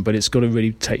excitement, but it's got to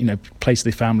really take play to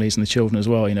the families and the children as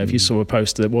well. If you saw a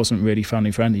poster that wasn't really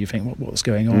family friendly, you think what's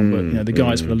going on? But the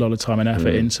guys put a lot of time and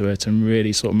effort into it and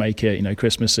really sort of make it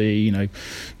Christmassy,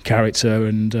 character,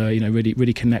 and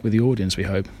really connect with the audience, we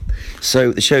hope.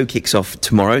 So the show kicks off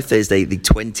tomorrow, Thursday the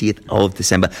 20th of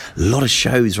December. A lot of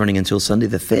shows running until Sunday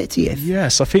the 30th.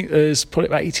 Yes, I think there's probably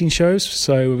about 18 shows.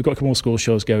 So we've got a couple more school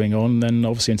shows going on, then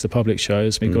obviously into the public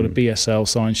shows. We've got a BSL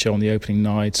science show on the opening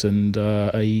night, and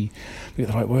we get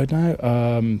the right word now.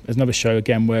 There's another show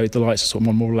again where the lights are sort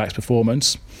of more relaxed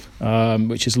performance,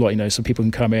 which is a lot, so people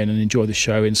can come in and enjoy the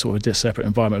show in sort of a separate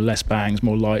environment, less bangs,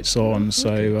 more lights on.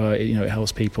 So it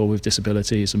helps people with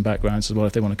disabilities and backgrounds as well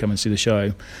if they want to come and see the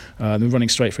show. We're running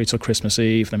straight through till Christmas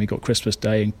Eve. Then we've got Christmas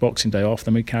Day and Boxing Day off.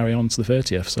 Then we carry on to the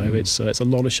 30th. So it's a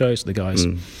lot of shows for the guys.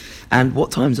 And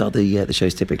what times are the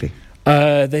shows typically?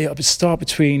 They start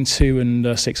between 2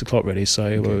 and 6 o'clock really,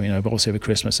 so obviously over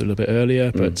Christmas a little bit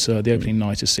earlier, but the opening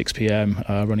night is 6 p.m,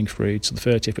 running through to the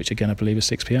 30th, which again I believe is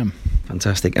 6 p.m.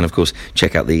 Fantastic. And of course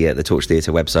check out the Torch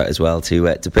Theatre website as well to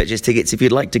purchase tickets if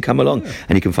you'd like to come along,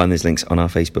 and you can find those links on our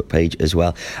Facebook page as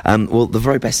well. Well, the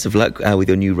very best of luck with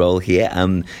your new role here.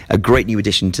 A great new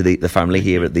addition to the family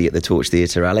here at the Torch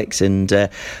Theatre, Alex, and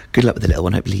good luck with the little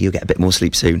one. Hopefully you'll get a bit more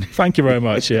sleep soon. Thank you very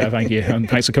much. Yeah, thank you, and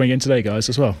thanks for coming in today, guys,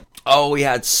 as well. Oh, we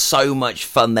had so much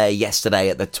fun there yesterday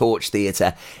at the Torch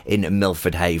Theatre in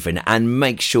Milford Haven, and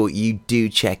make sure you do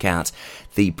check out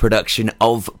the production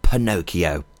of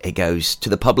Pinocchio. It goes to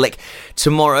the public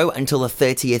tomorrow until the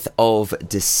 30th of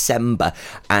December.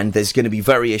 And there's going to be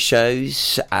various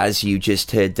shows, as you just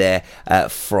heard there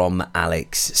from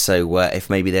Alex. So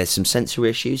if maybe there's some sensory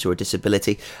issues or a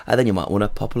disability, then you might want to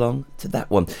pop along to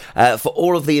that one. For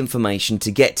all of the information,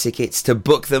 to get tickets, to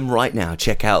book them right now,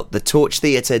 check out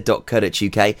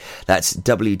thetorchtheatre.co.uk. That's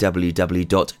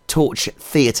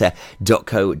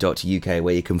www.torchtheatre.co.uk,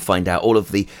 where you can find out all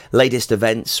of the latest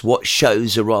events, what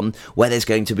shows are on, where there's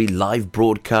going to be live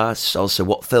broadcasts, also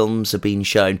what films are being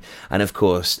shown, and of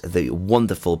course the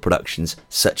wonderful productions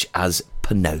such as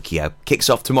Pinocchio. Kicks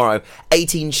off tomorrow,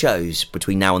 18 shows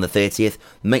between now and the 30th.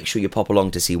 Make sure you pop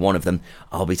along to see one of them.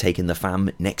 I'll be taking the fam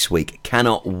next week.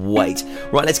 Cannot wait.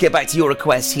 Right, let's get back to your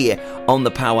requests here on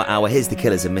the Power Hour. Here's the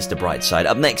Killers and Mr. Brightside.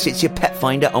 Up next, it's your Pet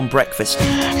Finder on Breakfast.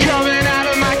 Coming out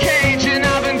of my cage and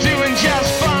I've been doing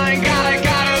just fine.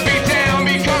 Gotta be down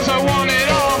because I want it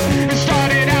all. It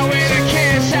started out with a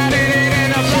kiss. How did it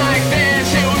end up like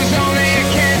this? It was only a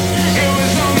kiss. It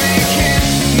was only a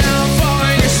kiss. Now I'm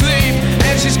falling asleep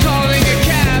and she's calling a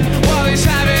cab while he's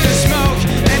having a smoke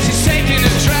and she's taking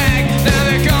a drag. Now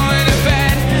they're going to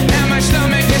bed and my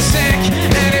stomach is sick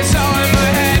and it's all in my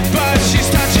head, but she's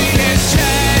touching his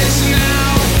chest.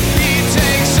 Now he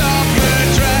takes off her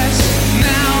dress.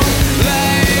 Now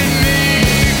let me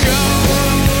go.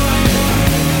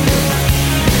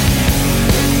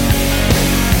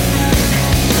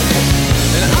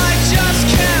 And I just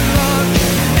can't look,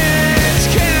 it's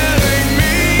killing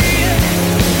me.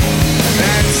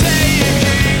 And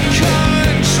taking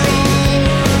control.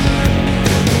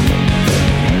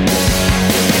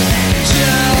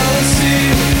 Jealousy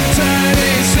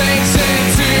turning saints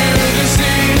into the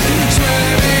sea,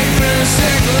 swimming through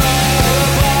sick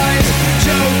lullabies,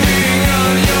 choking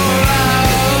on your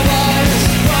alibis.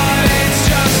 But it's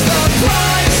just the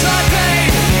price I pay.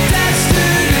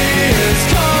 Destiny is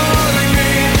calling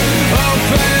me.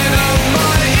 Open up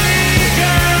my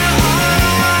eager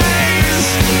eyes,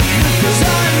 'cause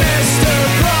I'm Mr.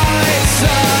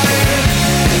 Brightside.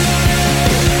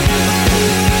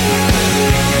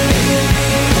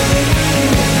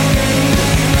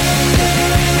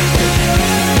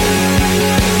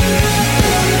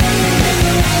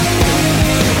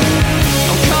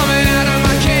 I'm coming out of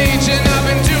my cage and I've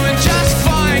been doing just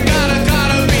fine.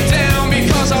 Gotta be down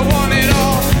because I want it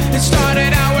all. It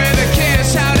started out with a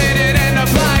kiss. How did it end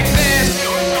up like this? It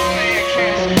was only a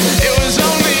kiss. It was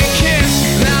only a kiss.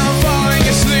 Now I'm falling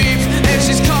asleep and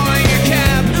she's calling a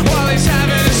cab while he's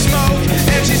having a smoke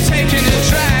and she's taking a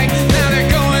drag. Now they're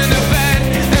going to bed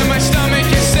and my stomach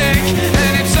is sick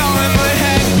and it's all in my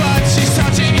head, but she's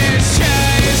touching his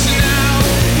chest. Now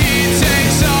he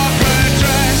takes off her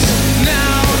dress.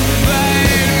 Now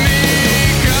let me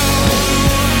go.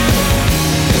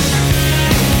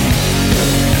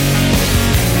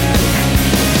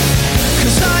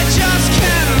 'Cause I just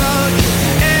can't look,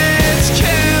 it's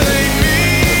killing me.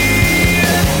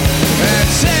 And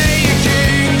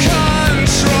taking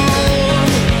control.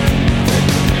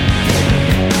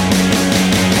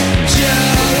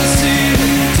 Jealousy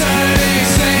turning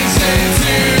saints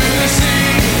into the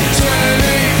sea,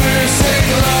 swimming through sick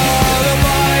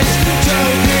lullabies,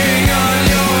 choking on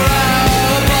your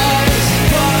alibis.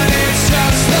 But it's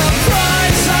just the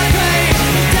price I pay.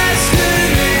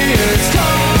 Destiny is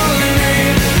calling me.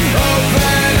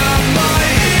 Open up my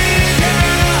eager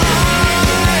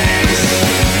eyes,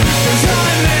 'cause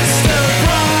I'm Mr.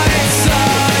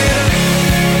 Brightside.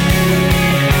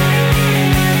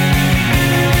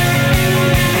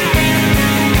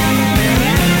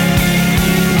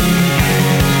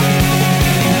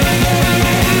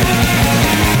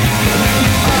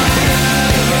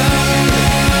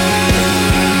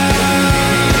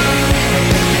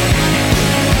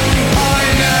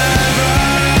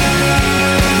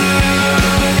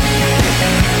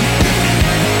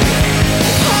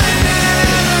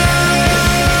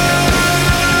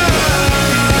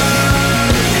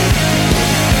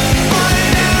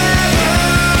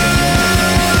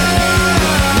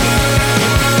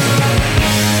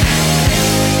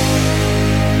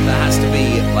 That has to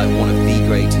be like one of the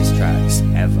greatest tracks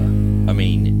ever. I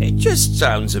mean, it just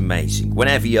sounds amazing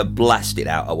whenever you blast it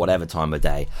out at whatever time of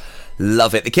day.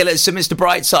 Love it. The Killers, so Mr.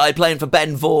 Brightside playing for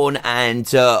Ben Vaughan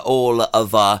and all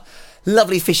of our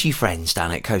lovely fishy friends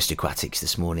down at Coast Aquatics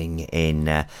this morning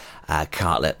in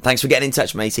Cartlett. Thanks for getting in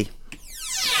touch, matey.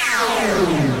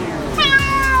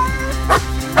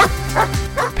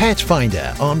 Pet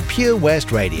Finder on Pure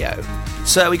West Radio.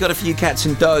 So we got a few cats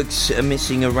and dogs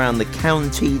missing around the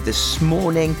county this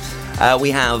morning.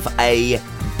 We have a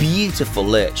beautiful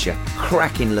lurcher,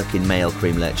 cracking looking male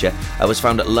cream lurcher, was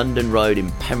found at London Road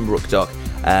in Pembroke Dock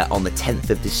on the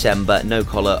 10th of December. No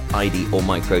collar, ID or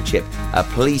microchip.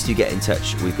 Please do get in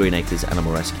touch with Greenacres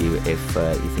Animal Rescue if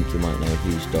you think you might know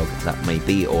whose dog that may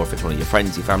be, or if it's one of your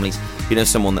friends, your families. If you know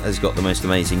someone that has got the most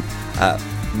amazing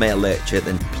male lurcher,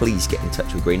 then please get in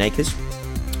touch with Greenacres.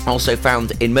 Also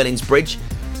found in Merlin's Bridge,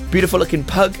 beautiful looking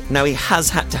pug. Now he has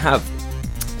had to have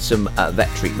some vet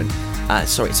treatment.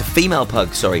 Sorry, it's a female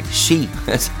pug, sorry. She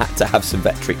has had to have some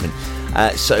vet treatment.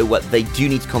 So they do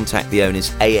need to contact the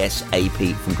owners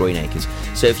ASAP from Greenacres.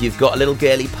 So if you've got a little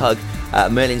girly pug,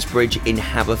 Merlin's Bridge in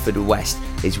Haverfordwest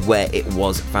is where it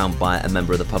was found by a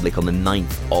member of the public on the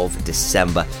 9th of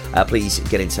December. Please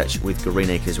get in touch with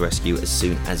Greenacres Rescue as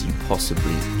soon as you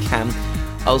possibly can.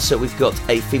 Also, we've got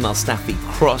a female Staffy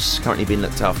cross currently being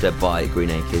looked after by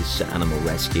Greenacres Animal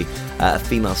Rescue. A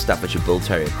female Staffordshire Bull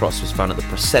Terrier cross was found at the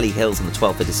Preseli Hills on the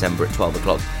 12th of December at 12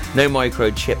 o'clock. No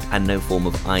microchip and no form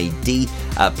of ID.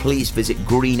 Please visit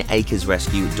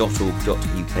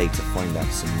greenacresrescue.org.uk to find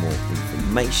out some more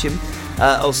information.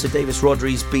 Also, Davis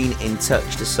Rodri's been in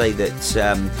touch to say that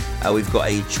we've got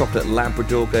a chocolate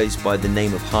Labrador, goes by the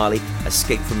name of Harley,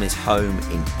 escaped from his home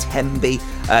in Tenby.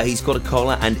 He's got a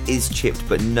collar and is chipped,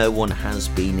 but no one has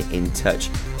been in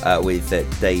touch with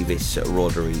Davis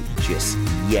Rodri just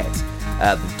yet.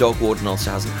 The dog warden also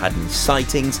hasn't had any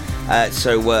sightings,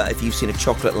 so if you've seen a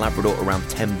chocolate Labrador around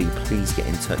Tenby, please get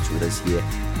in touch with us here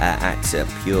at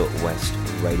Pure West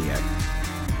Radio.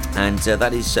 And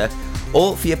that is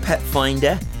all for your pet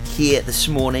finder here this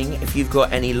morning. If you've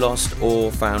got any lost or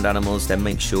found animals, then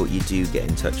make sure you do get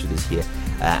in touch with us here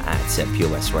at Pure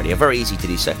West Radio. Very easy to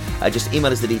do so. Just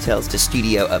email us the details to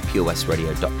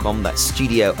studio@purewestradio.com. That's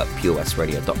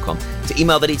studio@purewestradio.com to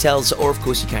email the details, or of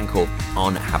course you can call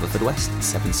on Haverfordwest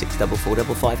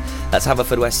 764455. That's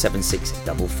Haverfordwest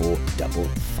 764455.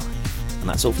 And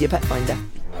that's all for your pet finder.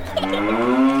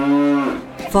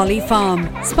 Folly Farm,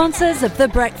 sponsors of The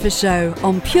Breakfast Show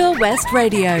on Pure West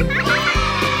Radio.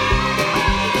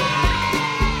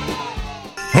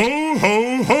 Ho,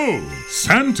 ho, ho!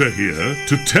 Santa here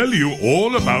to tell you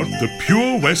all about the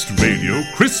Pure West Radio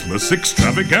Christmas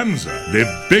Extravaganza, their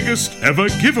biggest ever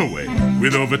giveaway,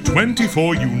 with over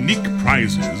 24 unique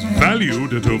prizes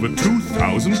valued at over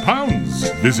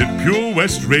 £2,000. Visit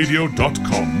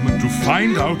purewestradio.com to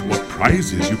find out what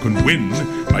prizes you can win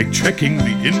by checking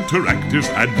the interactive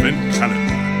advent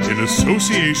calendar in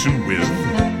association with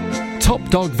Top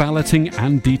Dog Valeting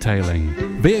and Detailing,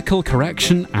 Vehicle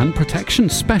Correction and Protection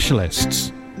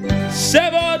Specialists,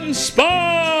 Seven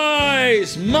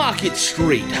Spice! Market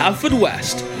Street,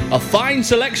 Haverfordwest. A fine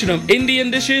selection of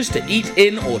Indian dishes to eat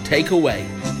in or take away.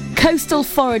 Coastal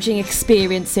foraging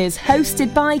experiences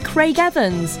hosted by Craig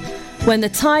Evans. When the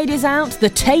tide is out, the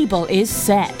table is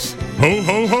set. Ho,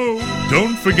 ho, ho!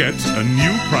 Don't forget, a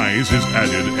new prize is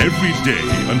added every day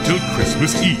until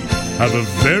Christmas Eve. Have a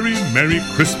very Merry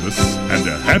Christmas and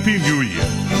a Happy New Year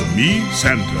from me,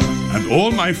 Santa, and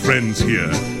all my friends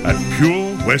here at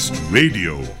Pure West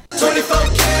Radio.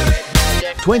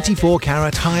 24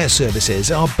 Carat Hire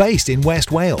Services are based in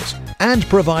West Wales and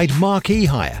provide marquee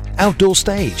hire, outdoor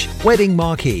stage, wedding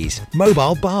marquees,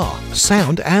 mobile bar,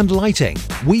 sound and lighting.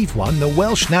 We've won the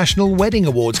Welsh National Wedding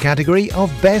Awards category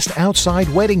of Best Outside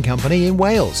Wedding Company in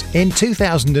Wales in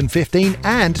 2015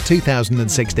 and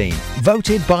 2016,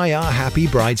 voted by our happy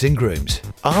brides and grooms.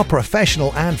 Our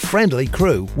professional and friendly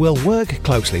crew will work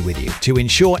closely with you to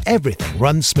ensure everything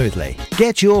runs smoothly.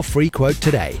 Get your free quote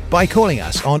today by calling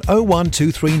us on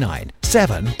 01239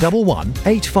 711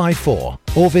 854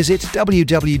 or visit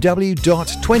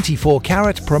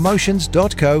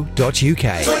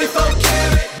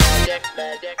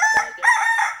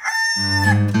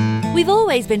www.24caratpromotions.co.uk. We've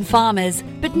always been farmers,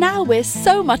 but now we're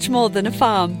so much more than a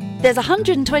farm. There's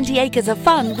 120 acres of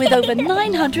fun with over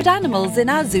 900 animals in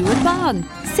our zoo and barn.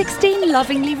 16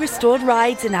 lovingly restored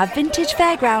rides in our vintage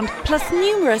fairground, plus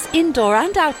numerous indoor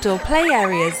and outdoor play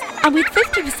areas. And with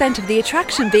 50% of the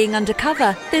attraction being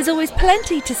undercover, there's always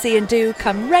plenty to see and do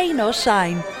come rain or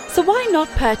shine. So why not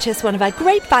purchase one of our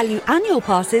great value annual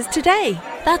passes today?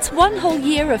 That's one whole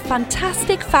year of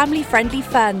fantastic family-friendly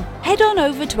fun. Head on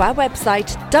over to our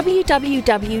website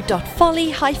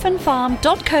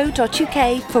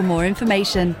www.folly-farm.co.uk for more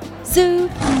information. Zoo,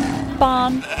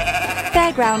 barn,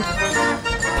 fairground,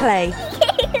 play.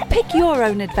 Pick your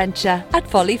own adventure at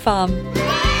Folly Farm.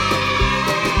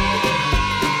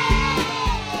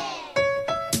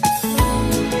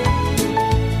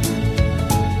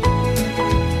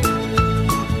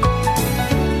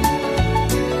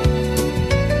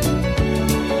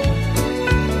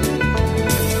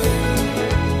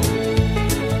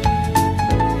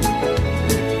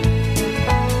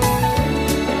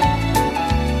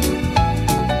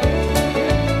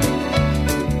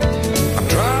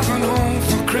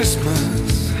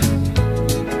 Christmas.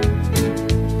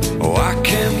 Oh, I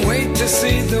can't wait to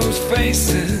see those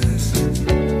faces.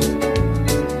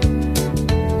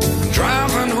 I'm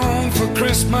driving home for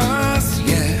Christmas,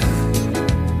 yeah.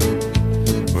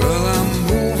 Well, I'm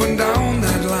moving down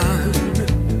that line,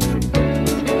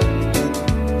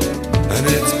 and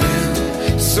it's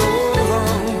been so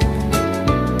long,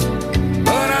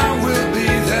 but I will be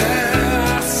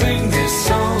there. I sing this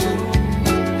song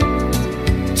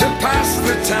to pass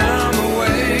the time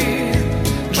away,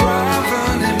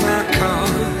 driving in my car,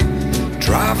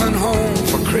 driving home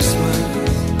for Christmas.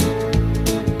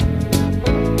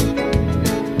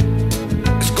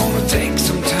 It's gonna take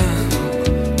some time,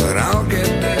 but I'll get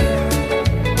there.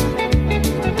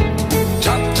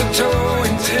 Top to toe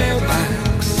in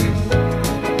tailbacks.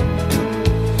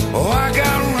 Oh, I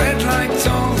got red lights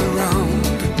all around,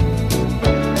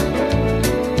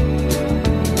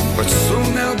 but soon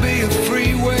there'll be a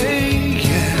freeway,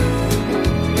 yeah.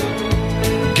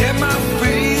 Get my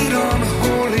feet on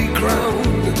holy ground.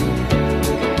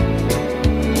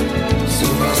 So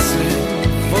I'll sing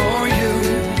for you,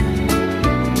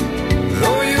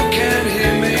 though you can't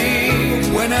hear me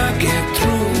when I get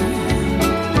through,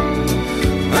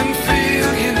 and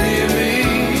feel you near me.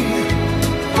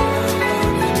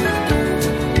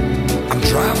 I'm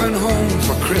driving home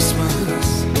for Christmas,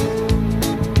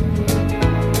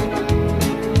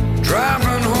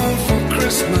 driving home for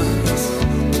Christmas,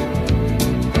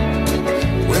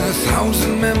 with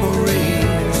 1,000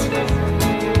 memories.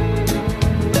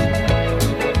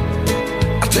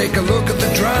 I take a look at the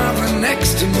driver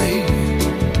next to me.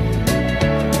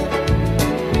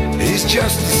 He's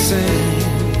just the same,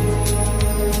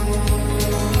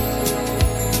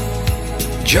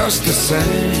 just the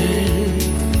same.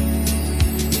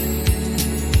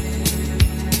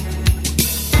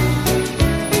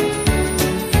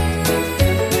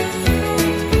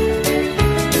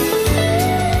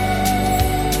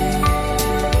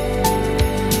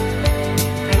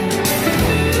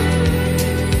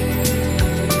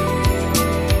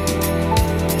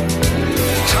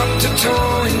 Top to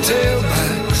toe in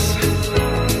tailbacks.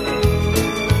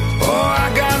 Oh, I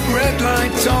got red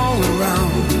lights all around.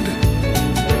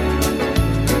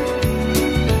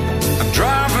 I'm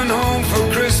driving home for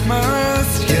Christmas,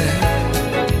 yeah.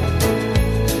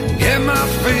 Get my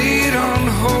feet on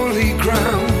holy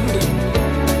ground.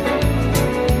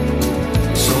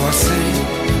 So I sing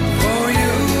for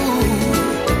you,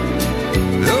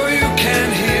 though you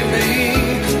can't hear me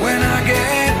when I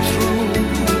get through.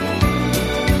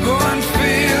 Go and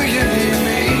feel you near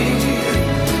me,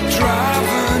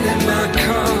 driving in my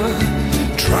car,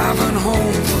 driving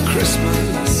home for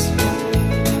Christmas,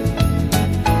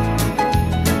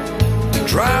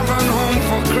 driving home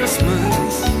for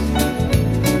Christmas,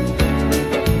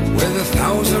 with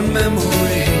 1,000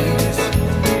 memories.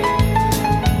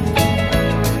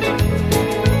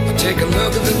 I take a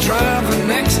look at the driver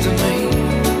next to me.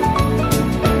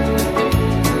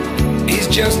 He's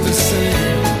just the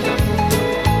same.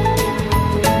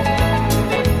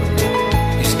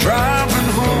 He's driving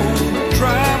home,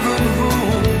 driving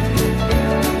home,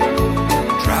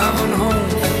 driving home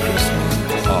for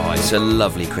Christmas. Oh, it's a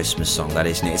lovely Christmas song, that,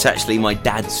 isn't it? It's actually my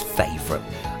dad's favourite,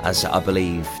 as I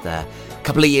believe a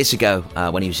couple of years ago,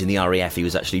 when he was in the RAF, he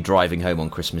was actually driving home on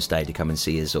Christmas Day to come and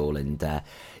see us all, and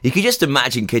you could just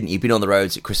imagine, couldn't you? You've been on the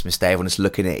roads at Christmas Day, everyone's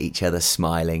looking at each other,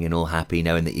 smiling and all happy,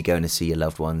 knowing that you're going to see your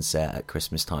loved ones at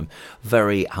Christmas time.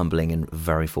 Very humbling and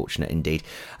very fortunate indeed.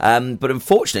 But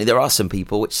unfortunately, there are some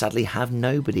people which sadly have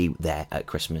nobody there at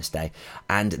Christmas Day,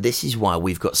 and this is why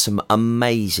we've got some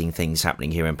amazing things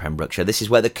happening here in Pembrokeshire. This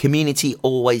is where the community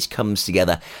always comes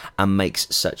together and makes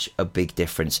such a big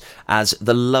difference, as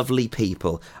the lovely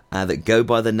people that go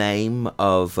by the name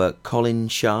of Colin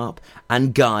Sharp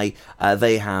and Guy,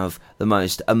 they have the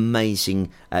most amazing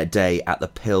day at the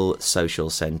Pill Social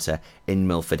Centre in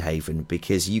Milford Haven,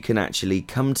 because you can actually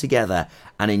come together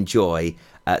and enjoy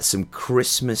some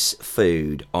Christmas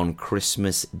food on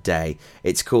Christmas Day.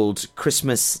 It's called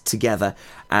Christmas Together,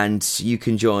 and you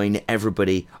can join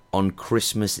everybody on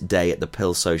Christmas Day at the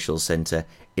Pill Social Centre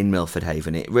in Milford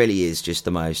Haven. It really is just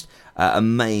the most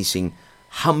amazing,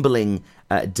 humbling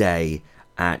day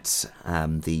at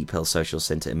the Pill Social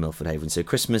Centre in Milford Haven. So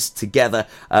Christmas Together,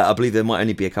 I believe there might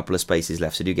only be a couple of spaces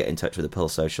left, so do get in touch with the Pill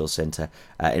Social Centre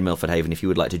in Milford Haven if you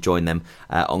would like to join them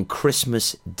on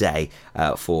Christmas Day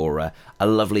for a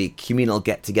lovely communal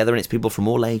get-together. And it's people from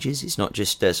all ages. It's not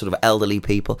just sort of elderly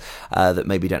people that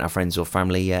maybe don't have friends or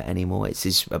family anymore.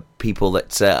 It's people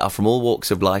that are from all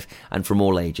walks of life and from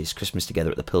all ages. Christmas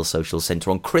Together at the Pill Social Centre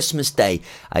on Christmas Day.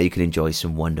 You can enjoy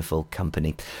some wonderful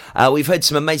company. We've heard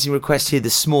some amazing requests here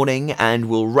this morning, and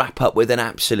we'll wrap up with an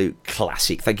absolute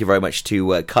classic. Thank you very much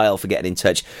to Kyle for getting in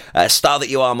touch. Star That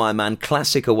You Are, My Man,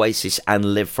 classic Oasis, and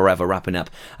Live Forever, wrapping up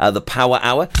the Power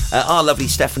Hour. Our lovely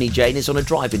Stephanie Jane is on a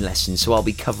driving lesson, so I'll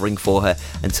be covering for her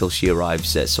until she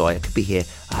arrives, so I could be here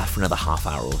for another half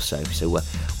hour or so. So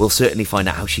we'll certainly find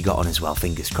out how she got on as well,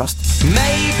 fingers crossed. Maybe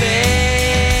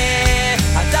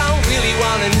I don't really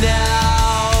want to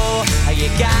know how your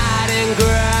garden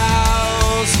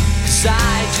grows, 'cause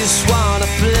I just want to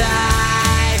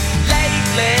fly.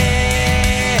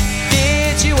 Lately,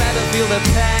 did you ever feel the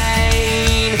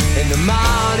pain in the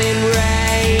morning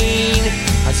rain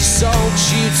as it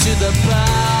soaks you to the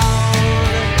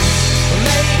bone?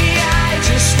 Maybe I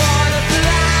just want to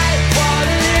fly, want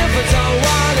to live but don't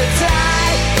want to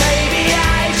die. Maybe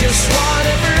I just want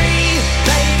to breathe,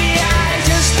 maybe I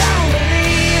just don't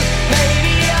believe.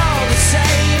 Maybe you're the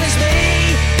same as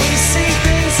me, we see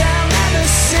things I'll never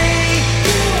see.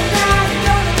 You and I are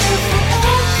gonna live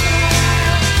forever.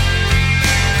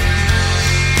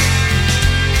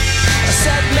 I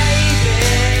said maybe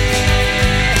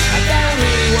I don't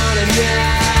really want to know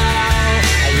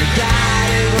how you got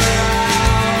it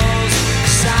rose,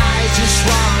 'cause I just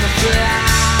want to fly.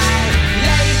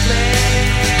 Lately,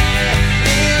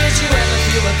 did you ever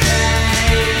feel the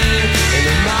pain in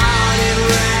the morning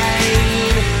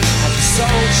rain as it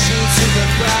soaks you to the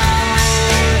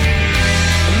bone?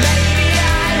 Maybe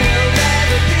I will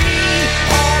never be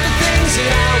all the things that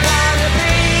I want to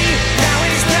be. Now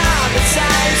it's not the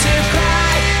time to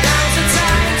cry, now's the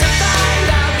time to find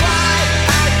out why.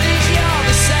 I think you're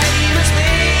the same as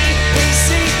me, we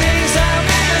see things I'll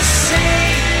never see.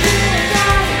 You and I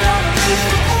are gonna live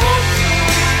forever.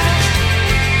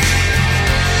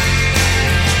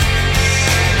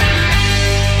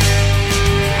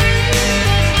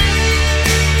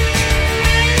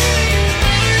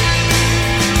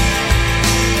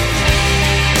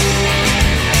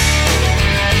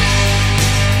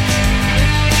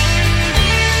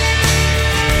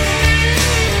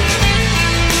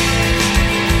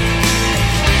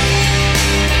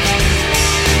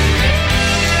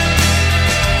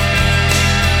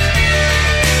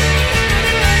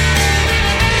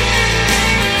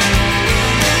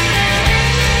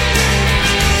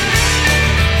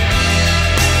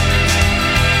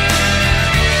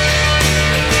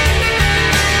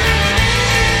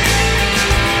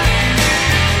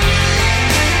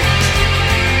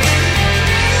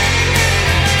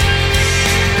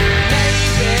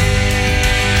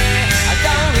 I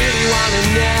don't really want to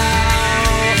know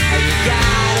how you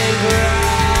got it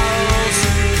grows,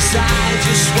 'cause I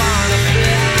just want to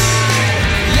fly.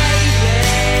 Lately,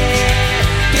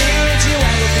 did you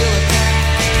ever feel the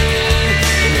pain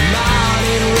in the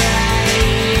morning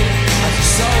rain as it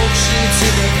soaks you to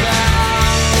the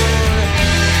bone?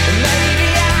 Maybe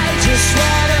I just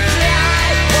want to fly,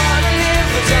 want to live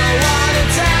but don't want to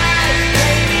die.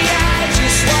 Maybe I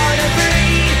just want to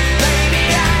breathe, maybe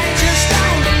I just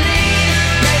don't believe.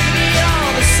 Maybe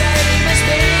you're the same as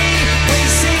me, we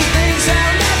see things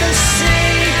I'll never see.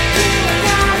 You and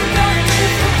I are gonna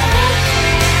live forever.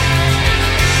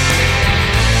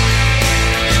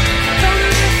 Gonna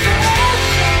live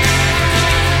forever.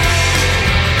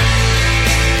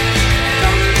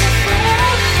 Gonna live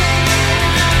forever.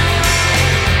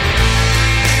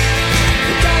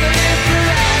 Gotta live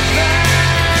forever.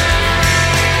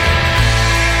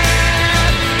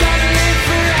 Gotta live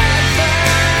forever.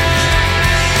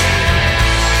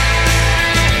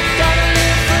 Gotta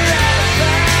live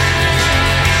forever.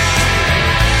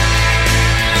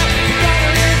 Gotta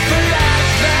live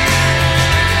forever.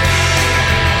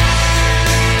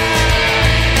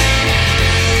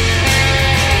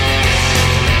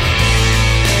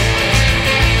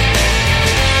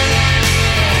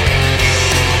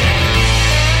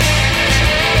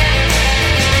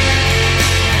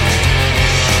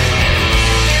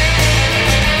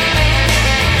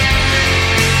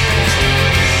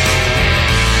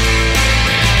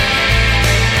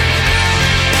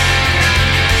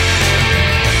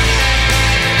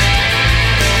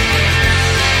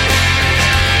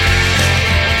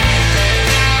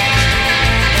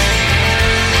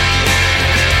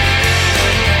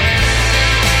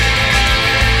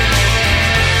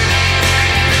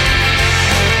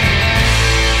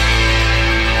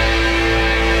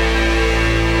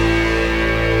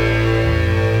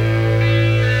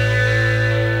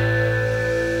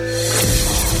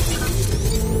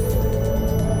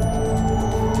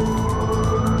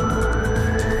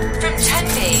 From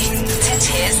Tenby to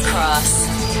Tears Cross.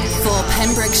 For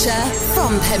Pembrokeshire,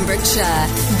 from Pembrokeshire,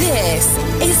 this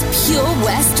is Pure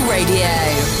West Radio.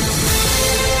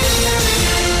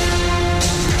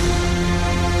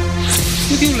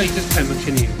 with your latest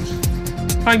Pembrokeshire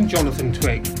news. I'm Jonathan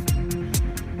Twigg.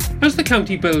 As the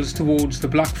county builds towards the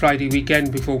Black Friday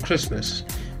weekend before Christmas,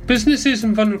 businesses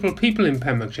and vulnerable people in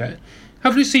Pembrokeshire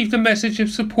have received a message of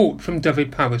support from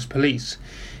Dyfed-Powys Police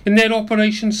in their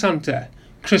Operation Santa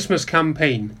Christmas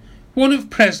campaign, one of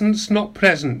presents not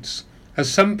presents,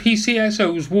 as some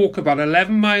PCSOs walk about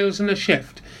 11 miles in a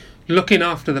shift looking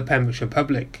after the Pembrokeshire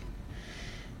public.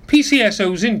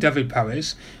 PCSOs in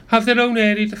Dyfed-Powys have their own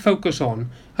area to focus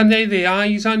on, and they're the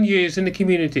eyes and ears in the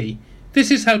community. This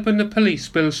is helping the police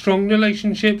build strong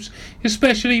relationships,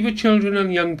 especially with children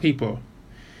and young people.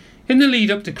 In the lead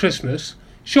up to Christmas,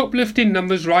 shoplifting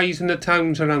numbers rise in the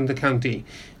towns around the county,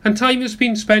 and time has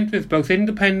been spent with both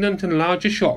independent and larger shops